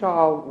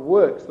futile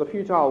works, the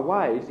futile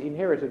ways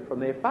inherited from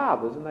their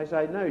fathers, and they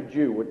say no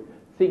Jew would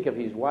think of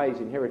his ways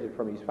inherited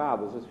from his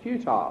fathers as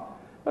futile.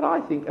 But I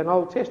think an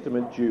Old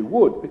Testament Jew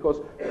would, because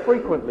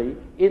frequently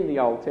in the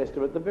Old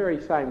Testament the very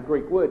same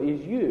Greek word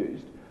is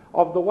used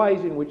of the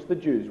ways in which the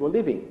Jews were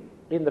living,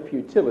 in the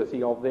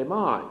futility of their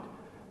mind.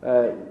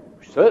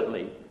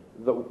 Certainly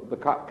the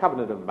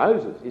covenant of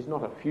Moses is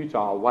not a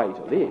futile way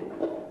to live,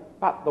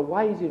 but the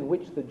ways in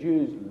which the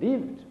Jews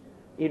lived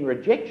in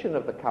rejection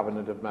of the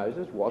covenant of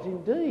Moses was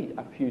indeed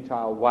a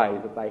futile way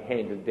that they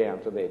handed down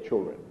to their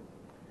children.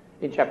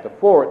 In chapter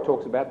 4 it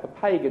talks about the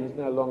pagans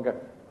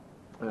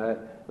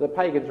the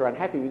pagans are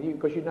unhappy with you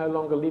because you no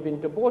longer live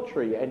in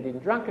debauchery and in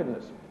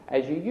drunkenness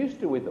as you used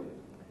to with them.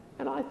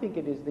 And I think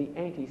it is the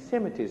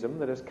anti-Semitism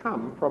that has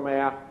come from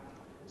it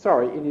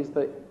is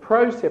the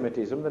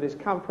pro-Semitism that has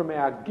come from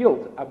our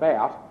guilt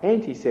about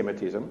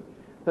anti-Semitism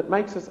that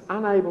makes us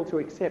unable to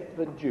accept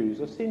that Jews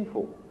are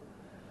sinful.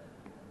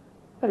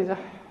 That is,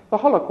 the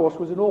Holocaust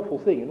was an awful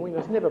thing, and we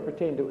must never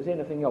pretend it was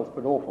anything else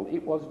but awful.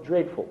 It was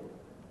dreadful.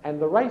 And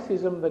the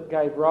racism that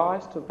gave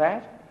rise to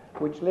that,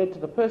 which led to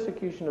the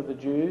persecution of the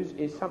Jews,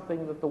 is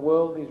something that the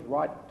world is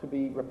right to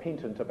be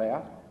repentant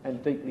about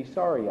and deeply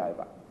sorry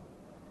over.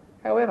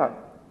 However,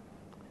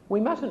 we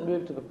mustn't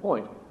move to the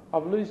point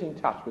of losing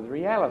touch with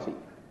reality.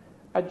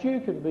 A Jew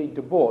can be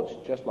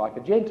debauched just like a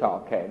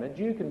Gentile can. A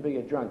Jew can be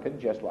a drunkard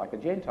just like a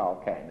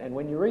Gentile can. And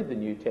when you read the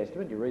New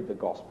Testament, you read the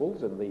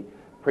Gospels and the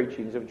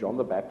preachings of John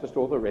the Baptist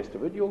or the rest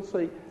of it, you'll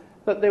see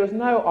that there was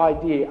no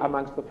idea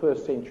amongst the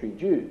first century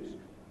Jews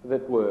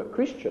that were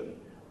Christian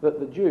that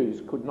the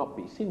Jews could not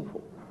be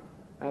sinful.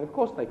 And of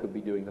course they could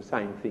be doing the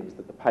same things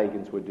that the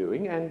pagans were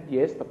doing, and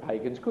yes, the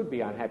pagans could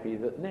be unhappy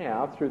that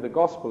now, through the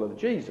gospel of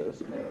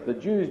Jesus, the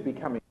Jews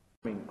becoming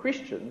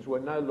Christians were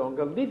no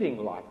longer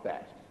living like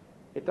that.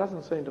 It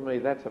doesn't seem to me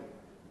that's a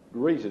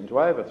reason to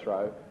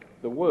overthrow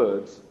the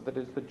words that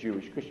is the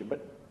Jewish Christian.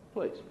 But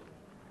please,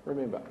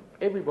 remember,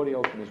 everybody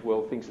else in this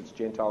world thinks it's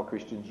Gentile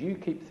Christians. You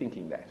keep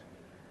thinking that.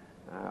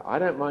 I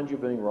don't mind you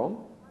being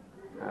wrong.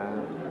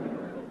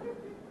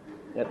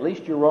 At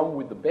least you're wrong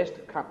with the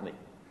best company,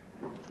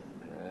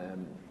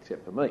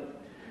 except for me.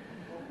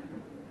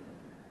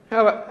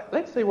 However,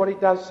 let's see what he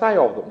does say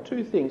of them.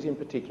 2 things in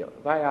particular.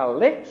 They are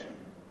elect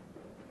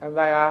and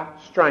they are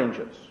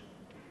strangers.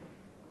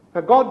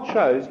 Now, God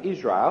chose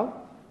Israel,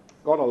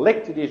 God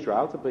elected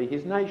Israel to be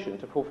his nation,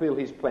 to fulfil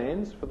his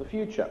plans for the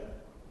future.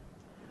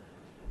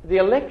 The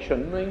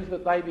election means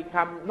that they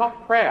become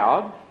not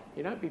proud,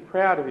 you don't be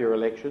proud of your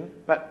election,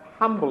 but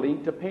humbly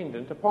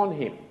dependent upon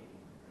him.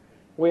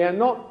 We are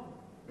not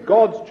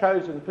God's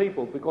chosen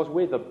people because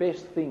we're the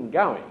best thing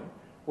going.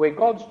 We're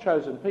God's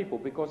chosen people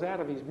because out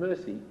of his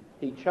mercy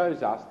he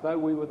chose us, though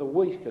we were the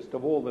weakest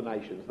of all the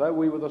nations, though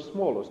we were the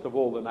smallest of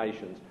all the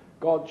nations.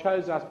 God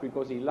chose us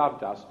because he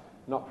loved us,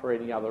 not for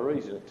any other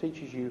reason. It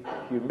teaches you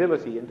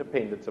humility and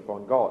dependence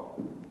upon God.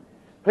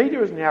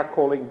 Peter is now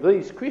calling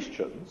these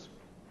Christians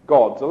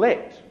God's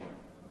elect.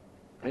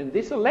 And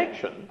this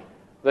election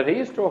that he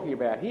is talking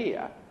about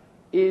here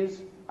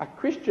is a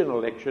Christian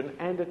election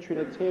and a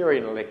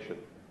Trinitarian election.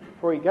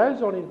 For he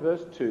goes on in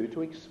verse 2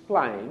 to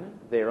explain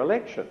their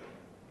election.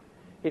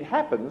 It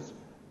happens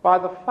by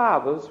the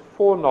Father's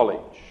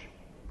foreknowledge.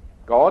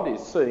 God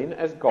is seen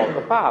as God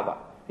the Father.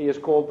 He is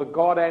called the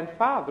God and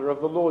Father of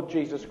the Lord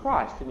Jesus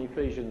Christ in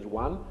Ephesians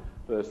 1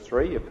 verse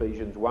 3,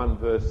 Ephesians 1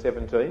 verse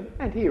 17,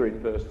 and here in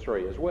verse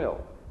 3 as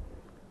well.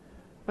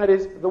 That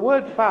is, the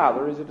word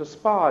father is a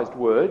despised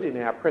word in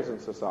our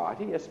present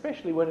society,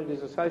 especially when it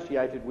is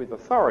associated with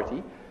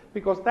authority,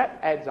 because that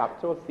adds up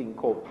to a thing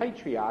called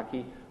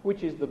patriarchy,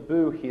 which is the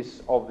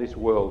boo-hiss of this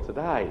world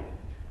today.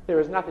 There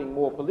is nothing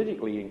more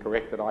politically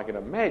incorrect that I can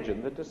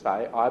imagine than to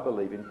say, I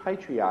believe in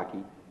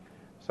patriarchy.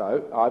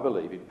 So, I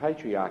believe in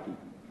patriarchy.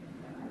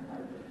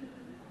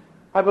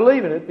 I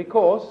believe in it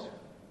because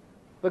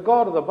the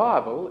God of the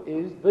Bible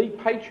is the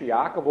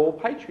patriarch of all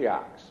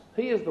patriarchs.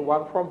 He is the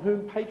one from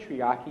whom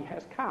patriarchy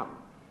has come.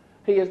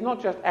 He is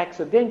not just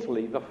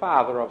accidentally the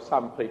father of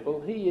some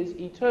people, he is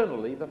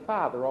eternally the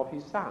father of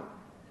his son.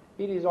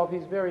 It is of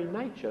his very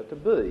nature to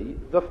be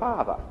the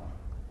father.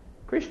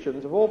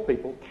 Christians, of all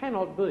people,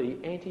 cannot be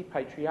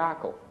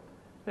anti-patriarchal.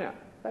 Now,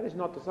 that is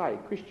not to say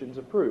Christians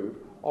approve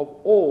of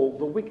all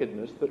the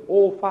wickedness that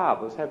all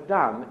fathers have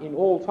done in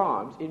all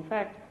times. In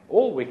fact,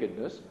 all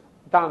wickedness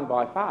done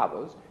by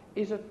fathers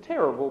is a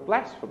terrible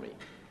blasphemy,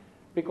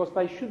 because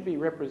they should be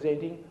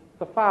representing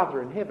the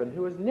Father in heaven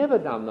who has never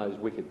done those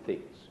wicked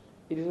things.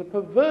 It is a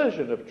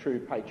perversion of true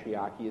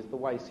patriarchy, is the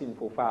way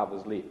sinful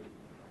fathers live.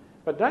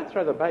 But don't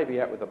throw the baby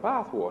out with the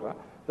bathwater.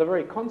 The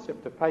very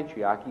concept of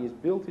patriarchy is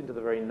built into the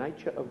very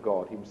nature of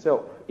God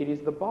himself. It is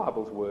the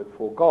Bible's word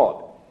for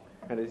God.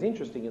 And it's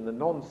interesting in the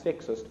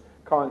non-sexist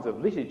kinds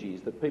of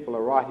liturgies that people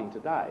are writing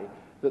today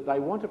that they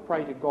want to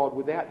pray to God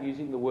without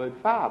using the word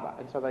Father.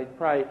 And so they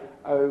pray,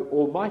 O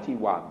Almighty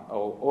One,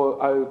 or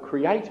O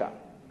Creator,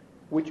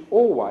 which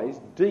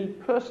always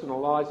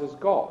depersonalises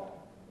God,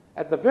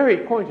 at the very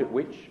point at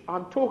which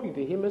I'm talking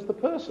to him as the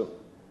person.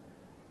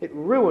 It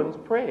ruins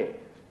prayer.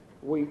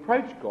 We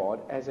approach God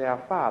as our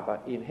Father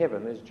in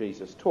heaven, as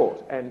Jesus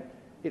taught, and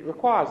it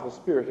requires the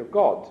Spirit of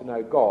God to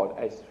know God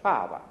as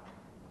Father.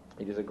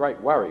 It is a great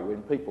worry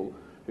when people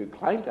who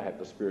claim to have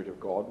the Spirit of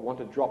God want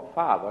to drop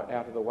Father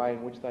out of the way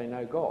in which they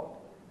know God.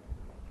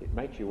 It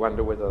makes you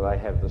wonder whether they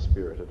have the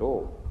Spirit at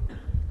all.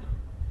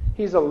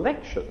 His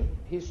election,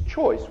 his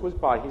choice, was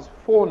by his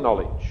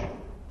foreknowledge.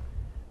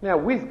 Now,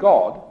 with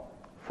God,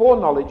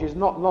 foreknowledge is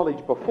not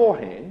knowledge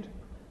beforehand.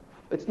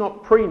 It's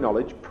not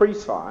pre-knowledge,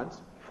 pre-science.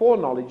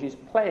 Foreknowledge is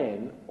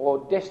plan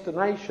or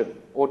destination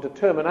or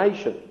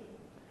determination.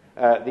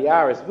 The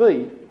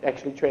RSV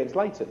actually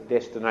translates it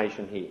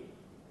destination here.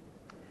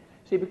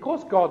 See,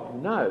 because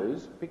God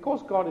knows,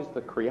 because God is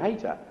the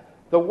creator,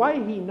 the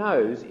way he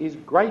knows is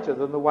greater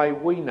than the way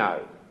we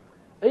know.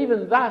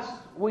 Even thus,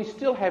 we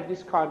still have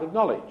this kind of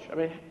knowledge. I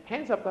mean,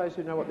 hands up those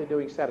who know what they're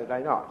doing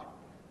Saturday night.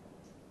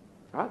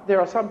 Right?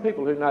 There are some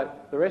people who know.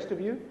 The rest of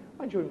you,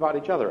 why don't you invite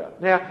each other out?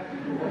 Now,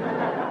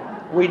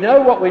 we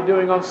know what we're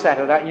doing on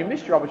Saturday. You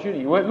missed your opportunity.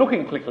 You weren't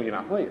looking quickly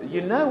enough, were you?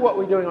 You know what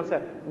we're doing on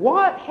Saturday.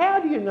 How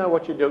do you know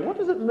what you're doing? What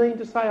does it mean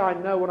to say, I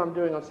know what I'm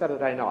doing on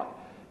Saturday night?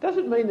 Does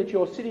it mean that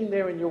you're sitting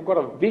there and you've got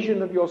a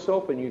vision of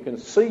yourself and you can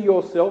see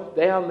yourself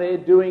down there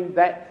doing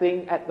that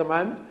thing at the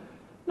moment?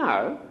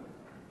 No.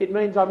 It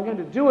means I'm going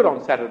to do it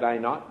on Saturday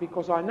night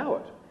because I know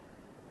it.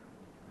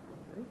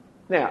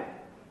 Now,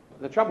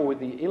 the trouble with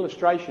the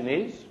illustration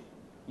is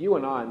you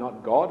and I are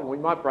not God, and we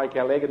might break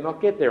our leg and not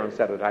get there on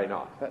Saturday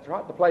night. That's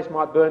right. The place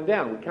might burn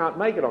down. We can't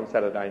make it on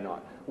Saturday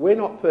night. We're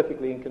not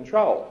perfectly in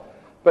control.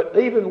 But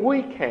even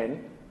we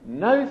can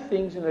know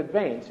things in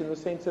advance in the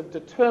sense of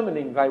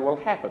determining they will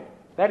happen.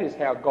 That is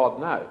how God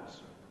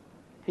knows.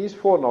 His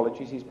foreknowledge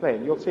is his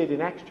plan. You'll see it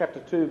in Acts chapter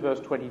 2, verse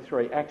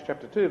 23, Acts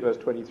chapter 2, verse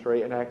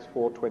 23, and Acts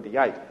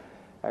 4:28.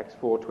 Acts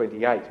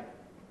 4:28.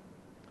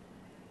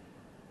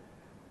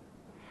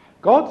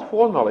 God's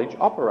foreknowledge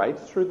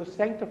operates through the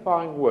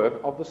sanctifying work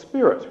of the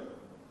Spirit.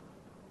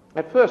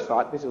 At first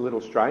sight, this is a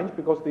little strange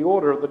because the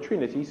order of the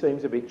Trinity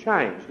seems a bit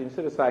changed.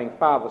 Instead of saying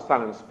Father,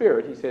 Son and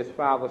Spirit, he says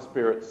Father,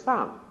 Spirit,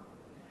 Son.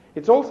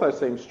 It also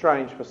seems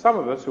strange for some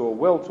of us who are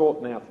well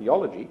taught in our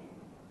theology,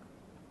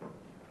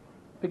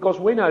 because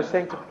we know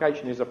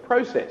sanctification is a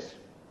process.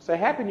 So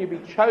how can you be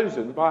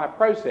chosen by a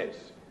process?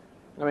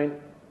 I mean,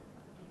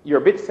 you're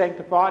a bit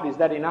sanctified, is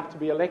that enough to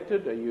be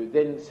elected? Are you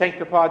then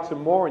sanctified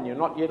some more and you're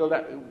not yet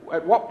elected?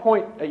 At what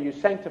point are you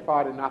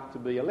sanctified enough to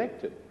be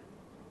elected?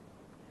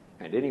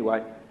 And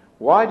anyway,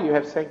 why do you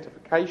have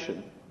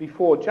sanctification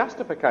before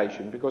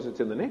justification? Because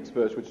it's in the next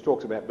verse which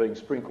talks about being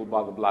sprinkled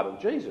by the blood of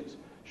Jesus.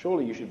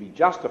 Surely you should be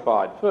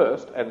justified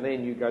first and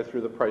then you go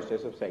through the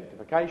process of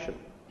sanctification.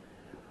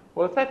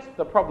 Well, if that's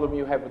the problem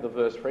you have with the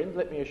verse, friends,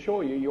 let me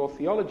assure you your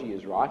theology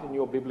is right and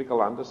your biblical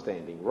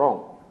understanding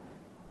wrong.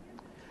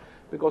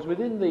 Because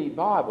within the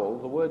Bible,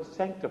 the word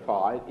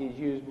sanctified is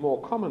used more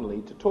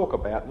commonly to talk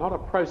about not a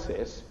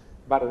process,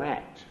 but an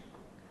act.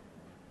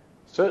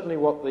 Certainly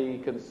what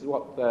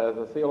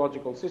the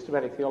theological,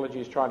 systematic theology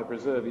is trying to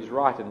preserve is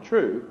right and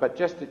true, but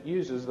just it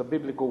uses the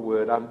biblical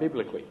word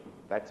unbiblically.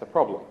 That's a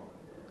problem.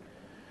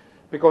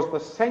 Because the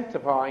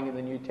sanctifying in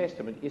the New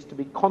Testament is to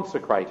be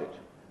consecrated.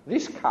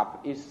 This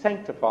cup is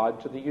sanctified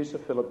to the use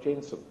of Philip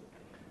Jensen.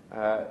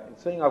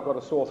 Seeing I've got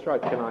a sore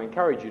throat, can I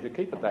encourage you to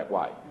keep it that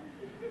way?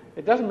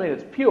 It doesn't mean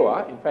it's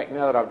pure. In fact,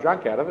 now that I've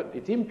drunk out of it,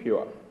 it's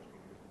impure.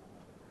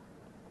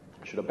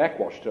 I should have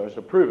backwashed it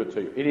to prove it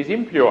to you. It is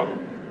impure.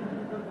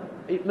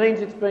 It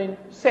means it's been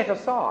set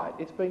aside.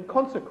 It's been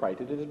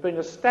consecrated. It has been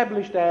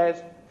established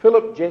as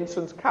Philip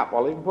Jensen's cup.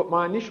 I'll even put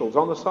my initials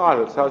on the side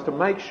of it so as to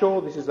make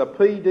sure this is a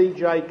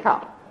PDJ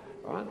cup.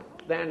 Right?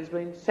 That has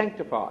been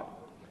sanctified.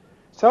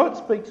 So it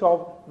speaks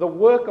of the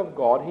work of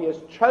God. He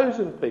has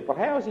chosen people.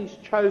 How has he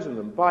chosen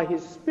them? By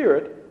his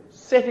Spirit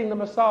setting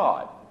them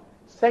aside,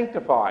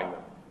 sanctifying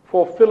them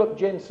for Philip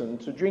Jensen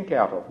to drink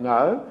out of.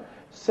 No,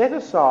 set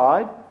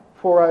aside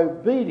for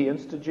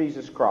obedience to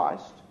Jesus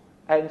Christ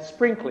and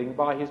sprinkling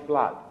by his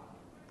blood.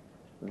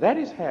 That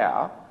is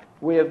how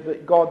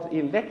God's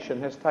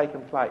election has taken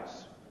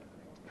place,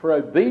 for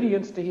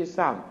obedience to his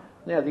Son.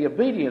 Now, the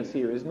obedience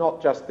here is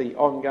not just the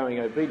ongoing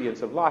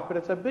obedience of life, but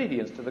it's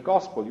obedience to the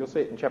gospel. You'll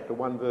see it in chapter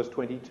 1, verse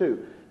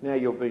 22. Now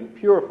you've been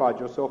purified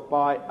yourself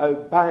by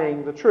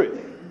obeying the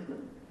truth.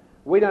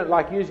 We don't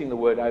like using the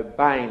word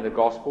obeying the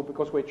gospel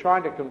because we're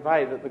trying to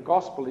convey that the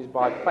gospel is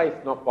by faith,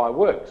 not by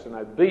works, and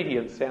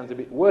obedience sounds a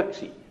bit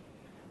worksy.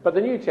 But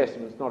the New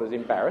Testament's not as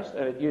embarrassed,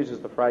 and it uses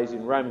the phrase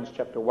in Romans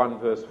chapter 1,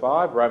 verse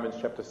 5, Romans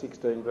chapter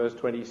 16, verse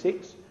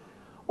 26,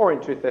 or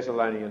in 2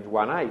 Thessalonians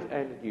 1:8,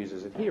 and it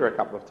uses it here a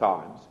couple of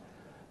times.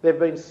 They've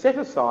been set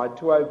aside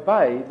to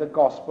obey the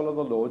gospel of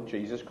the Lord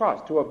Jesus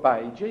Christ, to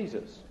obey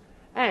Jesus,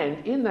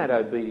 and in that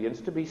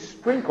obedience to be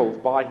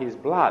sprinkled by his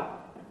blood.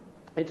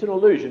 It's an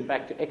allusion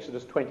back to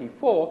Exodus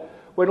 24,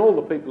 when all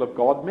the people of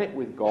God met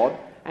with God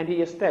and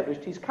he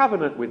established his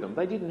covenant with them.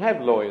 They didn't have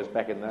lawyers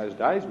back in those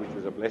days, which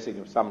was a blessing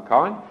of some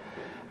kind,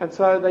 and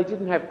so they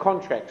didn't have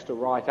contracts to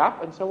write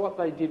up, and so what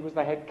they did was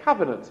they had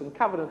covenants, and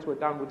covenants were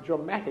done with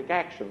dramatic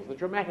actions. The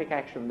dramatic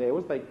action there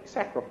was they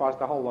sacrificed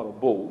a whole lot of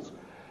bulls,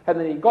 and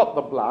then he got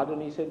the blood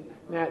and he said,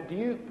 now, do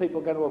you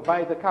people going to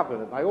obey the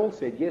covenant? They all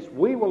said, yes,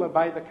 we will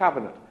obey the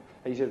covenant.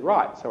 And he said,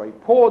 right. So he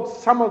poured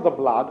some of the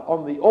blood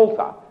on the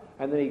altar,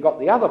 and then he got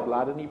the other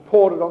blood and he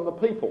poured it on the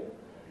people.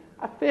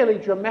 A fairly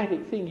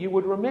dramatic thing. You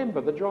would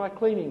remember the dry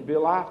cleaning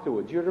bill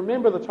afterwards. You'd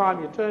remember the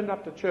time you turned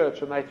up to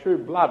church and they threw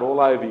blood all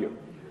over you.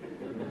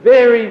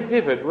 Very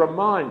vivid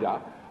reminder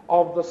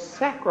of the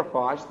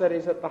sacrifice that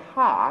is at the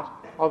heart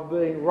of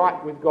being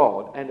right with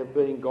God and of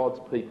being God's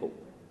people.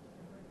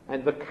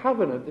 And the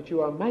covenant that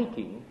you are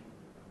making,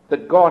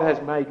 that God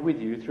has made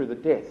with you through the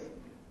death,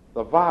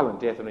 the violent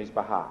death on his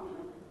behalf.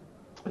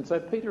 And so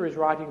Peter is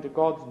writing to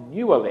God's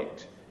new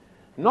elect,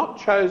 not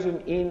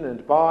chosen in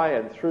and by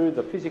and through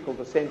the physical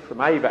descent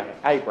from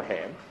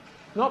Abraham,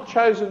 not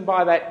chosen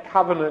by that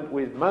covenant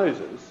with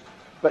Moses,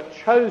 but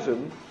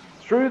chosen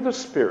through the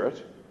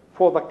Spirit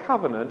for the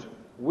covenant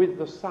with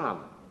the Son,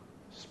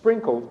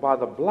 sprinkled by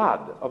the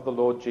blood of the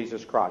Lord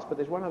Jesus Christ. But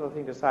there's one other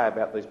thing to say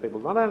about these people.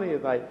 Not only are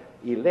they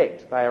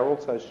elect, they are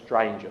also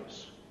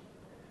strangers.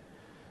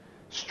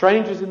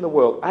 Strangers in the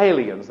world,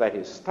 aliens, that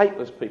is,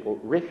 stateless people,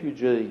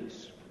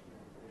 refugees.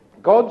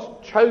 God's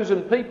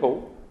chosen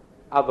people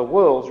are the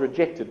world's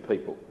rejected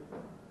people.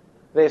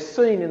 They're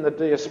seen in the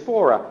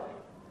diaspora.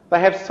 They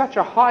have such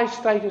a high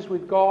status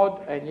with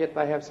God, and yet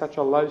they have such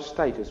a low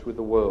status with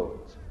the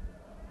world.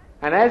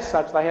 And as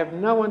such, they have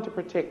no one to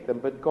protect them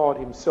but God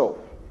himself.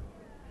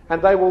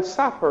 And they will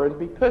suffer and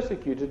be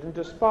persecuted and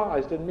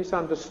despised and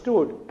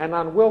misunderstood and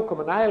unwelcome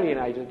and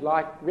alienated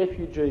like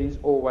refugees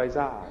always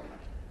are.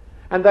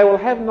 And they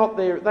won't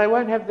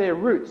have their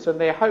roots and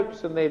their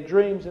hopes and their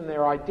dreams and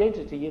their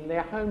identity in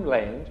their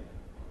homeland,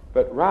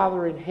 but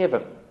rather in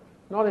heaven,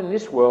 not in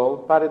this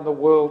world, but in the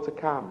world to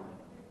come.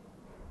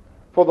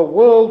 For the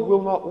world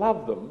will not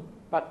love them,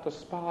 but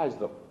despise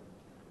them.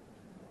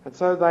 And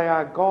so they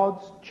are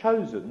God's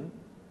chosen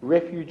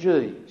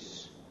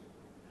refugees.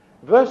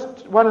 Verse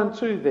 1 and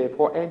 2,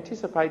 therefore,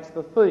 anticipates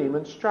the theme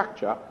and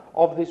structure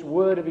of this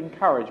word of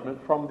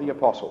encouragement from the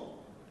apostle.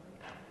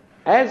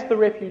 As the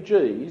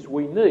refugees,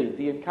 we need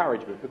the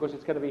encouragement because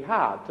it's going to be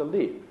hard to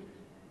live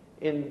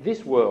in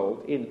this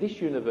world, in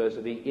this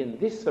university, in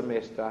this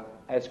semester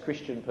as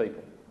Christian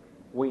people.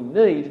 We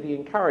need the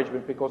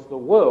encouragement because the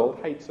world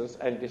hates us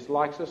and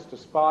dislikes us,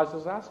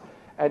 despises us,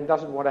 and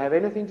doesn't want to have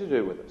anything to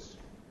do with us.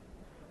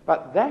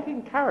 But that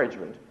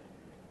encouragement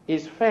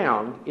is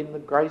found in the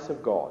grace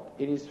of God.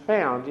 It is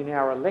found in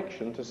our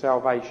election to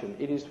salvation.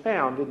 It is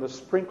found in the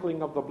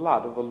sprinkling of the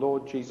blood of the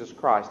Lord Jesus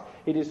Christ.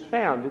 It is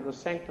found in the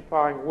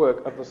sanctifying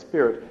work of the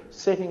Spirit,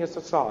 setting us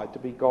aside to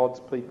be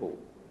God's people.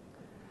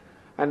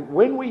 And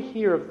when we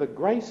hear of the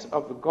grace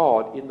of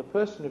God in the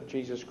person of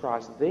Jesus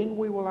Christ, then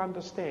we will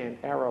understand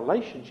our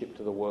relationship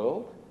to the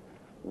world,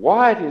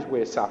 why it is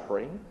we're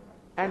suffering,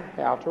 and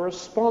how to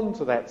respond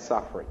to that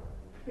suffering.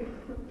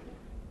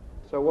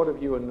 So what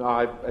have you and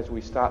I, as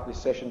we start this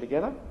session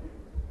together?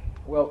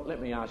 Well,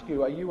 let me ask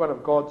you, are you one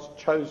of God's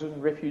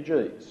chosen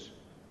refugees?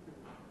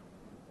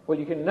 Well,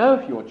 you can know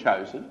if you're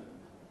chosen.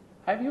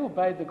 Have you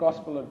obeyed the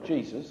gospel of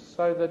Jesus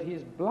so that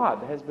his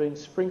blood has been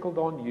sprinkled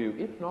on you?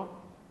 If not,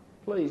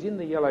 please, in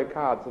the yellow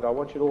cards that I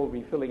want you to all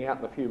be filling out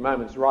in a few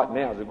moments, right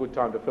now is a good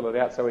time to fill it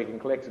out so we can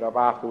collect it up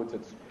afterwards.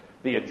 It's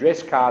the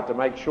address card to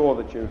make sure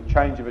that your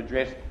change of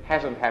address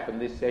hasn't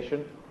happened this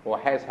session or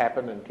has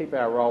happened, and keep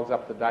our rolls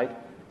up to date.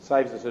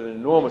 Saves us an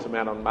enormous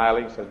amount on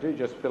mailing, so do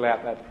just fill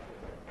out that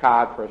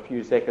card for a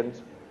few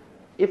seconds.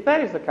 If that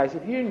is the case,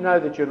 if you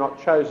know that you're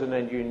not chosen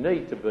and you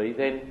need to be,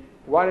 then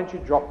why don't you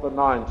drop the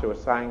 9 to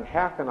us saying,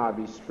 how can I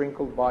be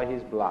sprinkled by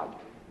his blood?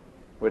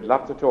 We'd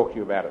love to talk to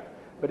you about it.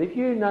 But if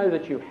you know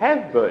that you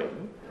have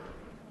been,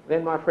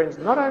 then, my friends,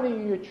 not only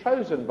are you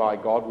chosen by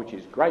God, which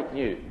is great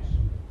news,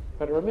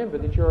 but remember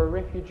that you're a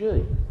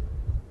refugee.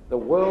 The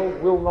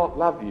world will not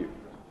love you,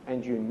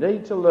 and you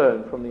need to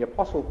learn from the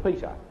Apostle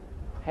Peter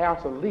how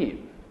to live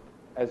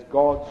as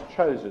God's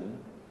chosen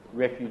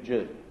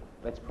refugee.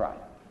 Let's pray.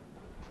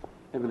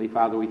 Heavenly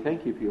Father, we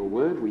thank you for your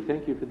word. We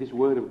thank you for this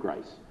word of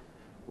grace.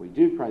 We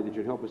do pray that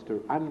you'd help us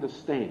to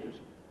understand it,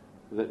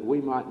 that we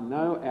might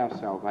know our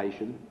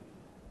salvation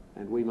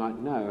and we might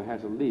know how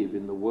to live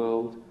in the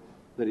world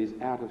that is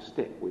out of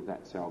step with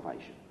that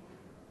salvation.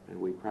 And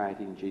we pray it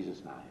in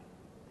Jesus' name.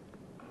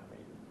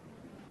 Amen.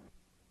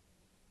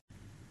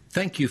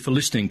 Thank you for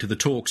listening to the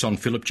talks on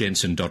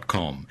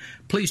philipjensen.com.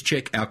 Please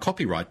check our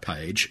copyright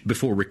page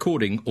before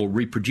recording or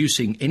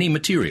reproducing any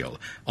material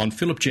on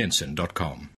philipjensen.com.